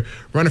that you were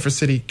running for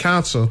city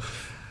council,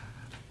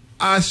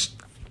 I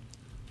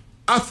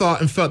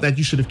thought and felt that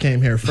you should have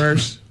came here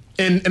first.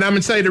 And I'm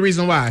going to tell you the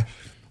reason why.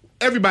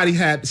 Everybody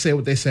had to say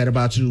what they said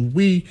about you.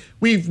 We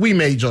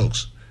made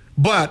jokes,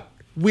 but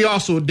we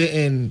also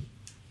didn't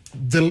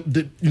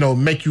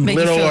make you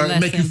little or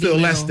make you feel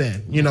less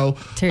than,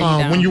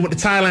 when you went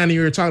to Thailand and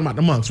you were talking about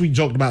the monks, we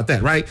joked about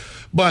that, right?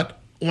 But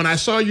when I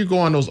saw you go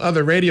on those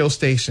other radio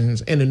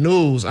stations in the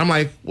news, I'm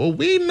like, well,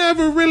 we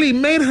never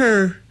make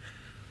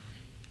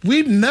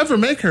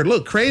her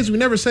look crazy. We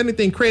never said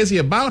anything crazy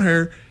about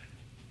her.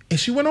 And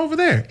she went over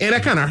there. And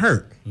that kind of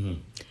hurt.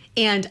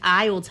 And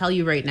I will tell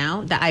you right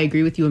now that I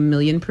agree with you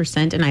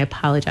 1,000,000%, and I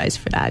apologize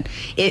for that.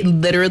 It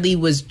literally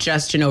was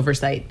just an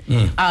oversight.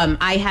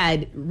 I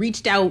had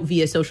reached out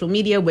via social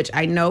media, which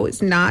I know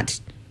is not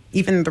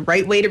even the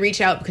right way to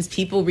reach out because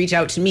people reach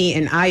out to me,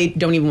 and I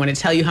don't even want to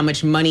tell you how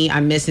much money I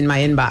miss in my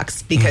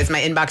inbox because my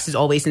inbox is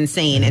always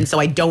insane, and so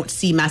I don't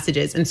see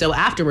messages. And so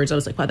afterwards, I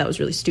was like, wow, that was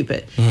really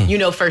stupid. You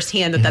know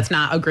firsthand that that's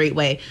not a great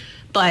way.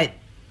 But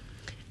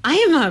I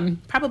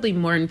am probably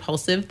more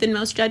impulsive than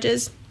most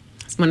judges.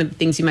 It's one of the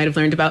things you might have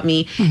learned about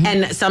me.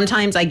 And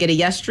sometimes I get a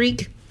yes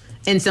streak,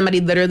 and somebody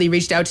literally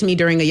reached out to me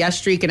during a yes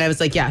streak, and I was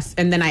like, yes.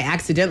 And then I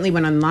accidentally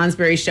went on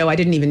Lonsbury's show. I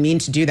didn't even mean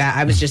to do that.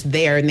 I was just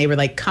there, and they were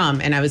like, come.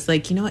 And I was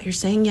like, you know what? You're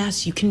saying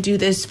yes. You can do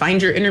this.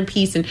 Find your inner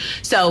peace. And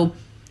so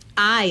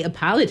I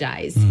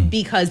apologize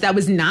because that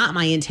was not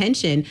my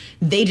intention.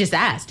 They just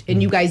asked,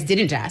 and you guys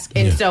didn't ask.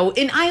 And so,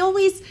 and I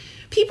always,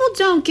 people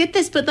don't get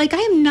this, but like, I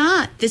am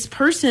not this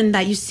person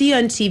that you see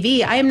on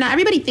TV. I am not,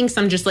 everybody thinks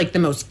I'm just like the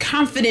most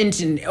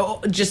confident and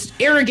just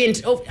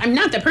arrogant. I'm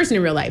not that person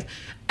in real life.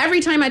 Every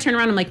time I turn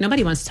around, I'm like,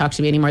 nobody wants to talk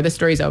to me anymore. This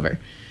story's over.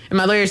 And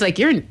my lawyer's like,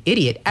 you're an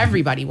idiot.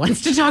 Everybody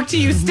wants to talk to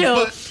you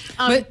still.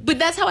 But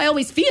that's how I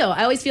always feel.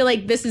 I always feel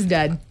like this is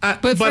dead.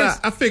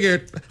 I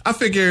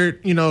figured,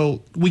 you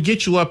know, we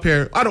get you up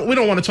here. We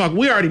don't want to talk.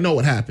 We already know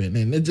what happened.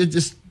 And it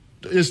just,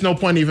 there's no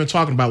point even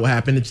talking about what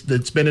happened.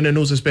 It's been in the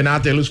news. It's been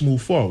out there. Let's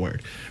move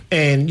forward.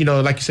 And, you know,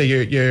 like you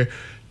say,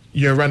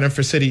 you're running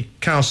for city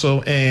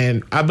council.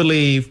 And I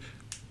believe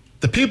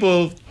the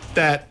people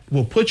that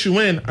will put you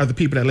in are the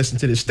people that listen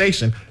to this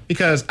station,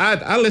 because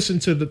I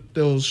listened to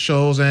those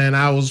shows and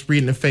I was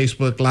reading the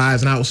Facebook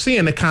lives and I was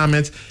seeing the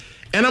comments,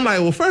 and I'm like,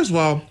 well, first of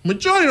all,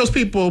 majority of those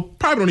people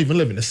probably don't even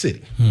live in the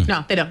city.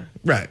 No, they don't.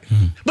 Right.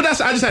 But I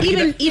just had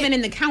to even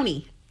in the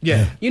county.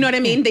 Yeah. You know what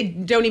I mean? They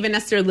don't even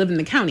necessarily live in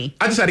the county.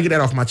 I just had to get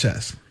that off my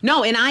chest.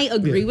 No, and I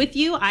agree with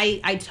you.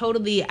 I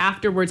totally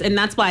afterwards, and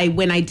that's why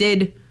when I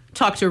did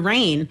talk to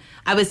Rain,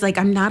 I was like,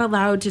 I'm not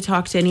allowed to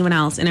talk to anyone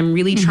else, and I'm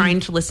really trying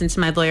to listen to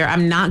my lawyer.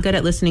 I'm not good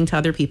at listening to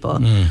other people.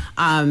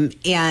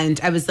 And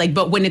I was like,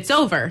 but when it's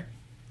over,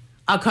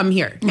 I'll come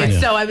here. Right.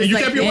 And so I was and you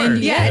like, kept your word.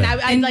 Yeah, and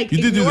I like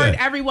ignored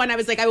everyone. I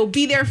was like, I will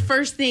be there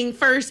first thing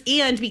first,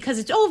 and because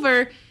it's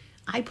over,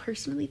 I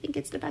personally think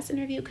it's the best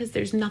interview because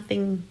there's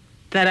nothing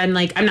that I'm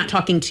not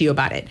talking to you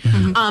about it.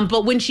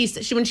 But when she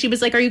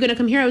was like, are you going to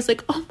come here? I was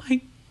like, oh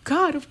my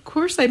God, of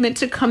course I meant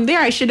to come there.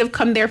 I should have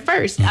come there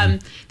first.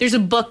 There's a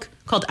book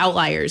called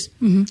Outliers,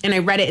 and I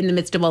read it in the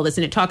midst of all this,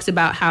 and it talks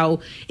about how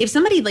if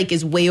somebody like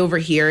is way over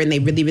here and they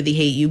really, really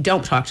hate you,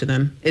 don't talk to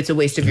them. It's a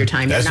waste of your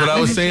time. That's what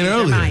I was saying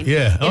earlier.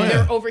 Yeah. If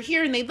they're over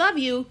here and they love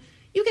you,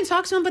 you can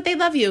talk to them, but they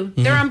love you.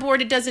 They're on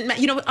board. It doesn't matter.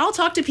 You know, I'll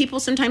talk to people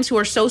sometimes who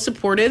are so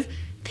supportive.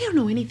 They don't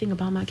know anything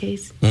about my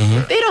case.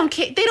 They don't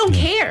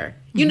care.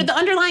 You know, the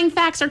underlying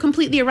facts are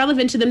completely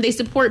irrelevant to them. They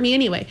support me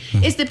anyway.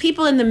 It's the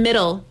people in the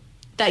middle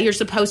that you're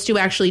supposed to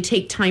actually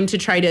take time to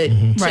try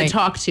to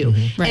talk to.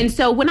 And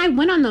so when I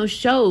went on those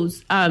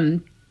shows, I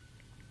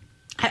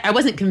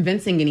wasn't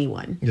convincing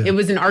anyone. It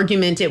was an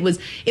argument. It was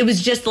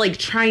just like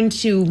trying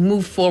to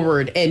move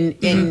forward.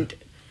 And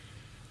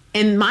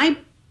my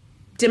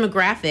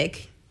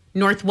demographic,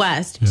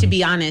 Northwest, to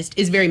be honest,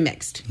 is very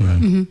mixed.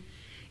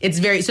 It's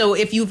very, so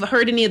if you've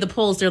heard any of the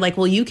polls, they're like,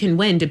 well, you can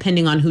win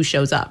depending on who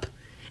shows up.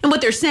 And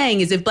what they're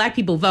saying is if black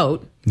people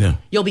vote,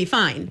 you'll be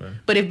fine. Right.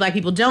 But if black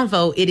people don't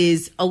vote, it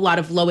is a lot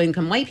of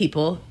low-income white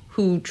people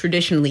who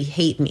traditionally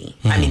hate me.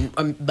 I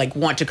mean, like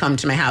want to come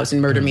to my house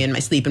and murder me in my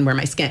sleep and wear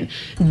my skin.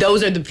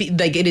 Those are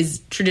it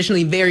is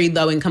traditionally very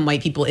low-income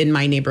white people in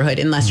my neighborhood,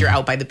 unless you're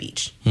out by the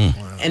beach.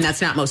 And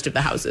that's not most of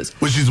the houses.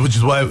 Which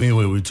is why we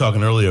were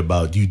talking earlier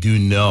about, you do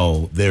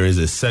know there is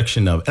a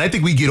section of, and I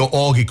think we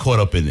all get caught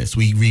up in this.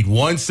 We read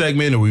one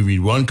segment or we read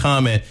one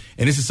comment,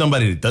 and this is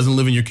somebody that doesn't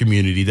live in your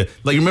community.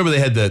 Like, remember they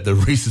had the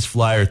racist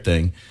flyer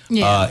thing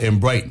in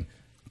Brighton.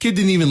 Kid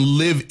didn't even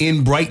live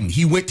in Brighton.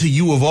 He went to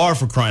U of R,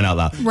 for crying out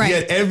loud. Right.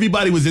 Yet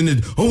everybody was in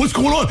the, what's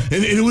going on? And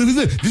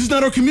this is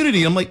not our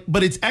community. I'm like,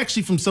 but it's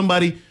actually from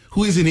somebody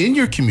who isn't in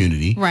your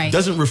community,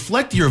 doesn't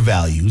reflect your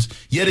values,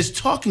 yet is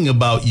talking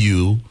about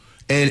you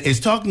and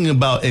is talking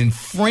about and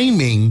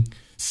framing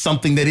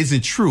something that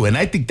isn't true. And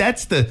I think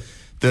that's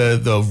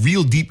the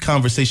real deep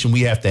conversation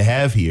we have to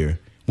have here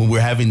when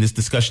we're having this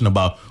discussion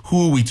about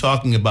who are we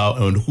talking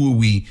about and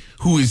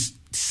who is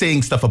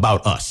saying stuff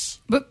about us.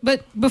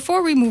 But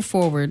before we move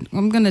forward,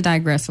 I'm going to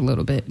digress a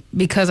little bit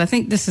because I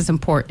think this is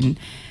important.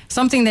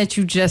 Something that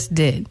you just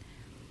did,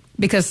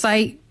 because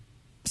Sight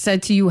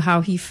said to you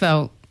how he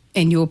felt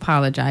and you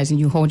apologize and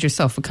you hold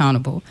yourself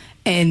accountable.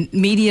 And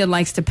media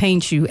likes to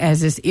paint you as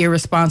this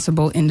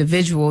irresponsible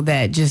individual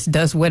that just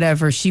does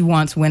whatever she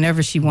wants,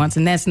 whenever she wants.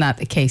 And that's not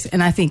the case.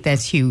 And I think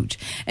that's huge.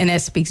 And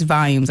that speaks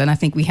volumes. And I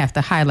think we have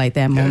to highlight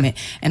that moment.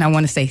 And I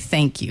want to say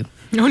thank you.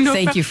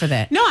 Thank you for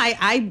that. No,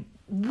 I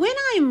when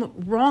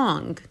I'm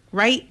wrong,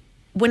 right?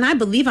 When I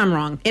believe I'm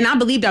wrong, and I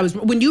believed I was,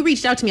 when you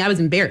reached out to me, I was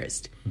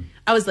embarrassed.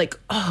 I was like,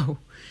 oh,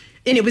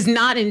 and it was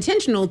not an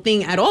intentional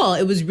thing at all.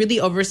 It was really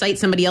oversight.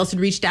 Somebody else had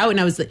reached out, and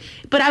I was like,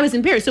 but I was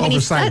embarrassed. So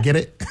oversight, get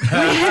it?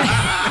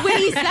 When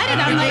he said it,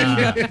 I'm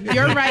like,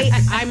 you're right,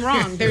 I'm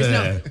wrong.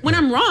 When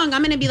I'm wrong,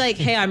 I'm going to be like,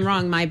 hey, I'm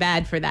wrong, my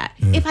bad for that.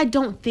 If I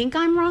don't think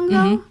I'm wrong,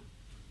 though,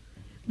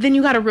 then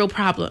you got a real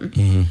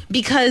problem.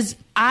 Because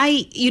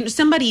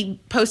somebody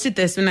posted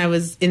this when I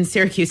was in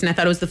Syracuse, and I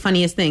thought it was the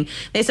funniest thing.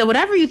 They said,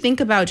 whatever you think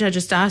about Judge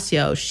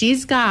Astacio,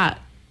 she's got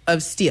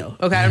of steel.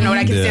 Okay, I don't know what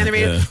I can say on the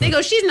radio. They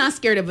go, she's not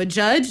scared of a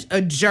judge,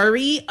 a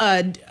jury,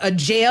 a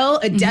jail,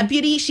 a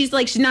deputy.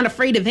 She's not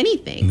afraid of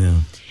anything.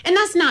 And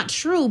that's not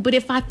true. But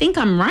if I think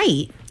I'm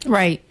right,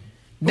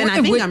 then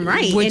I think I'm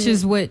right. Which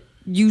is what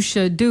you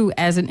should do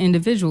as an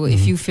individual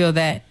if you feel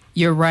that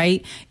you're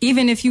right.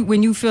 Even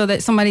when you feel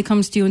that somebody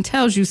comes to you and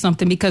tells you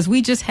something, because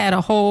we just had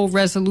a whole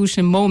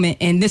resolution moment,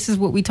 and this is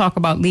what we talk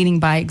about, leading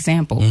by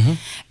example.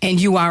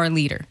 And you are a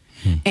leader.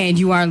 and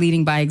you are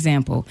leading by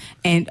example.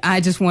 And I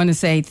just want to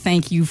say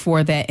thank you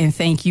for that, and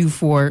thank you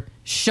for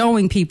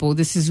showing people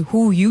this is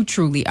who you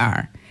truly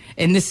are.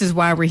 And this is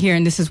why we're here,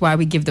 and this is why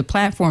we give the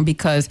platform,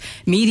 because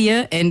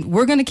media, and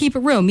we're going to keep it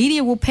real,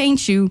 media will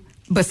paint you,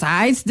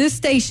 besides this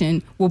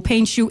station, will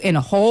paint you in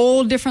a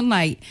whole different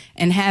light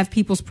and have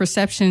people's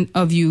perception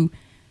of you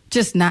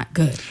just not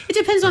good. It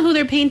depends on who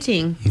they're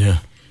painting. Yeah.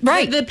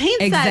 Right. The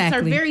paint sets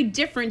are very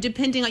different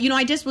depending on,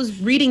 I just was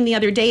reading the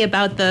other day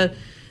about the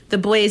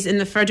boys in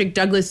the Frederick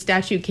Douglass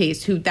statue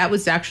case, who that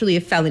was actually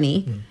a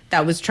felony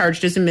that was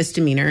charged as a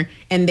misdemeanor,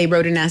 and they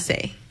wrote an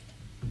essay.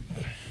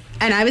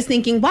 And I was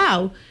thinking,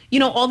 wow,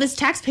 all this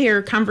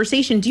taxpayer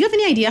conversation, do you have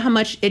any idea how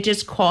much it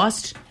just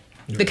cost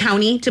the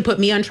county to put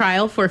me on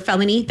trial for a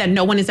felony that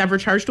no one is ever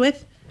charged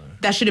with?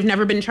 That should have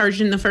never been charged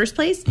in the first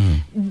place.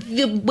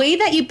 The way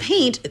that you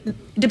paint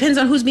depends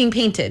on who's being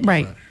painted.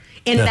 Right.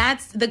 And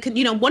that's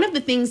one of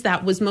the things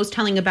that was most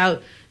telling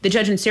about the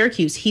judge in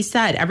Syracuse. He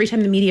said every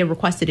time the media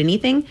requested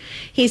anything,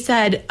 he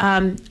said,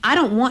 I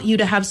don't want you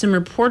to have some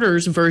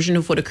reporter's version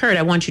of what occurred.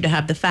 I want you to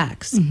have the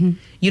facts.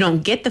 You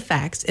don't get the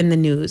facts in the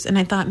news. And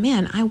I thought,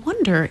 man, I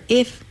wonder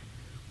if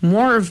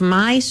more of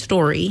my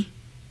story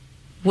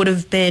would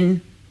have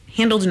been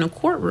handled in a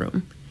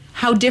courtroom,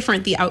 how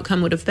different the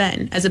outcome would have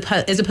been as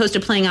opposed to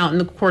playing out in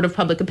the court of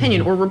public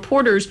opinion or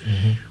reporters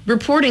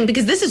reporting.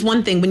 Because this is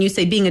one thing when you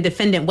say being a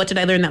defendant, what did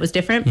I learn that was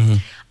different?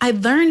 I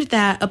learned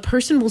that a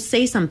person will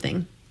say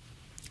something,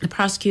 the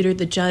prosecutor,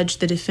 the judge,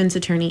 the defense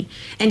attorney,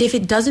 and if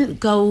it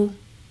doesn't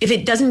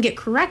get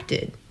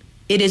corrected,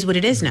 it is what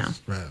it is now.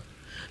 Right.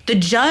 The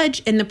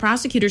judge and the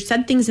prosecutor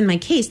said things in my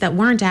case that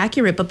weren't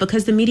accurate, but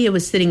because the media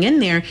was sitting in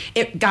there,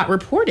 it got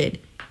reported.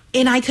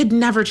 And I could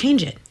never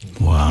change it.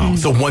 Wow.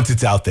 So once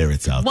it's out there,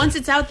 it's out there. Once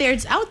it's out there,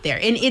 it's out there.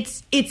 And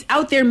it's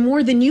out there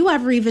more than you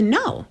ever even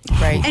know.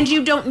 Right. And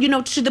you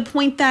don't, to the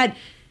point that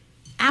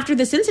after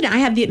this incident, I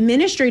have the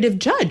administrative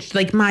judge,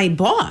 like my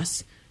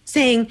boss,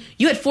 saying,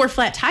 you had 4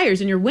 flat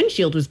tires and your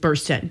windshield was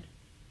burst in.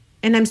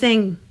 And I'm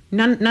saying,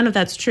 none of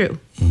that's true.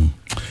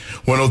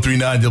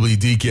 1039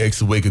 WDKX,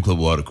 the Wake Up Club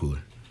Water Cooler.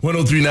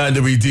 1039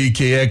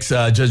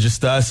 WDKX, Judge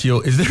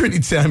Astacio, is there any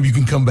time you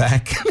can come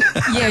back?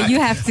 Yeah, you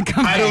have to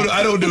come back.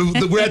 I don't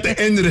know. We're at the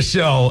end of the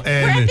show.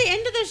 And We're at the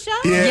end of the show?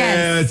 Yeah,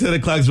 Yes. 10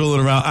 o'clock's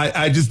rolling around.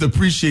 I just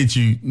appreciate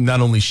you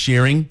not only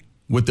sharing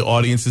with the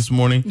audience this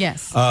morning.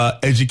 Yes.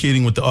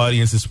 Educating with the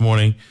audience this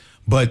morning.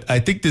 But I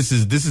think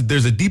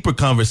there's a deeper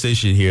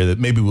conversation here that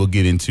maybe we'll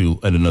get into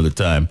at another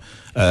time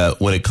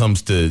when it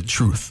comes to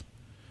truth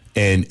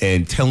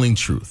and telling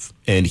truth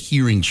and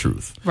hearing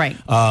truth. Right.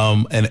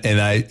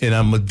 And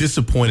I'm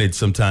disappointed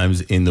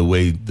sometimes in the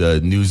way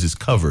the news is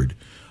covered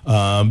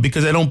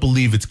because I don't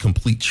believe it's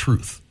complete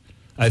truth.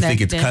 I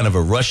think it's kind of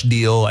a rush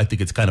deal. I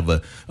think it's kind of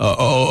a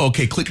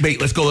okay,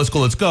 clickbait.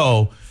 Let's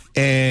go.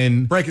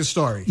 And Breaking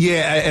story.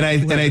 Yeah, and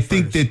I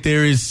think that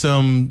there is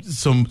some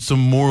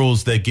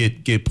morals that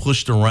get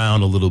pushed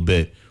around a little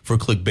bit for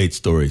clickbait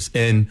stories,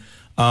 and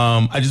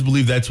I just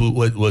believe that's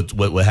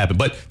what happened.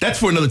 But that's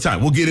for another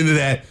time. We'll get into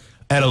that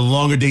at a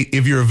longer date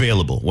if you're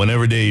available,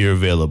 whenever day you're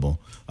available.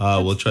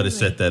 We'll try to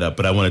set that up.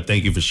 But I want to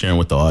thank you for sharing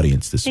with the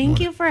audience this morning.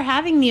 Thank you for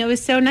having me. It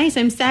was so nice.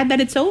 I'm sad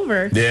that it's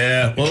over.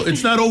 Yeah, well,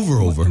 it's not over.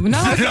 No, you'll be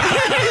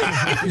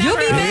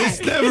back. It's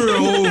never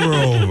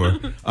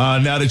over.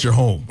 Now that you're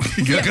home.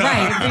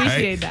 Right,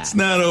 appreciate that. It's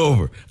not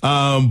over.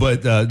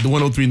 But the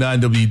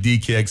 1039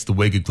 WDKX, the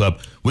Wake Up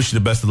Club, wish you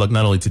the best of luck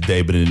not only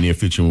today, but in the near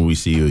future when we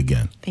see you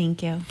again.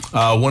 Thank you.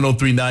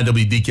 1039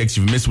 WDKX, if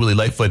you missed Willie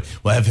Lightfoot,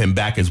 we'll have him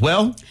back as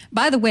well.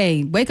 By the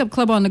way, Wake Up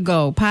Club on the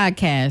Go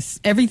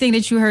podcast, everything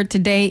that you heard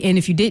today, and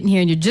if you didn't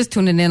hear and you're just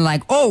tuning in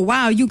like, oh,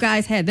 wow, you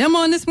guys had them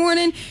on this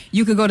morning,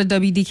 you could go to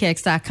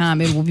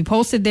WDKX.com. It will be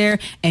posted there,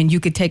 and you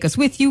could take us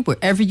with you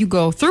wherever you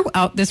go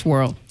throughout this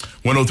world.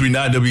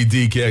 1039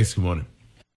 WDKX, good morning.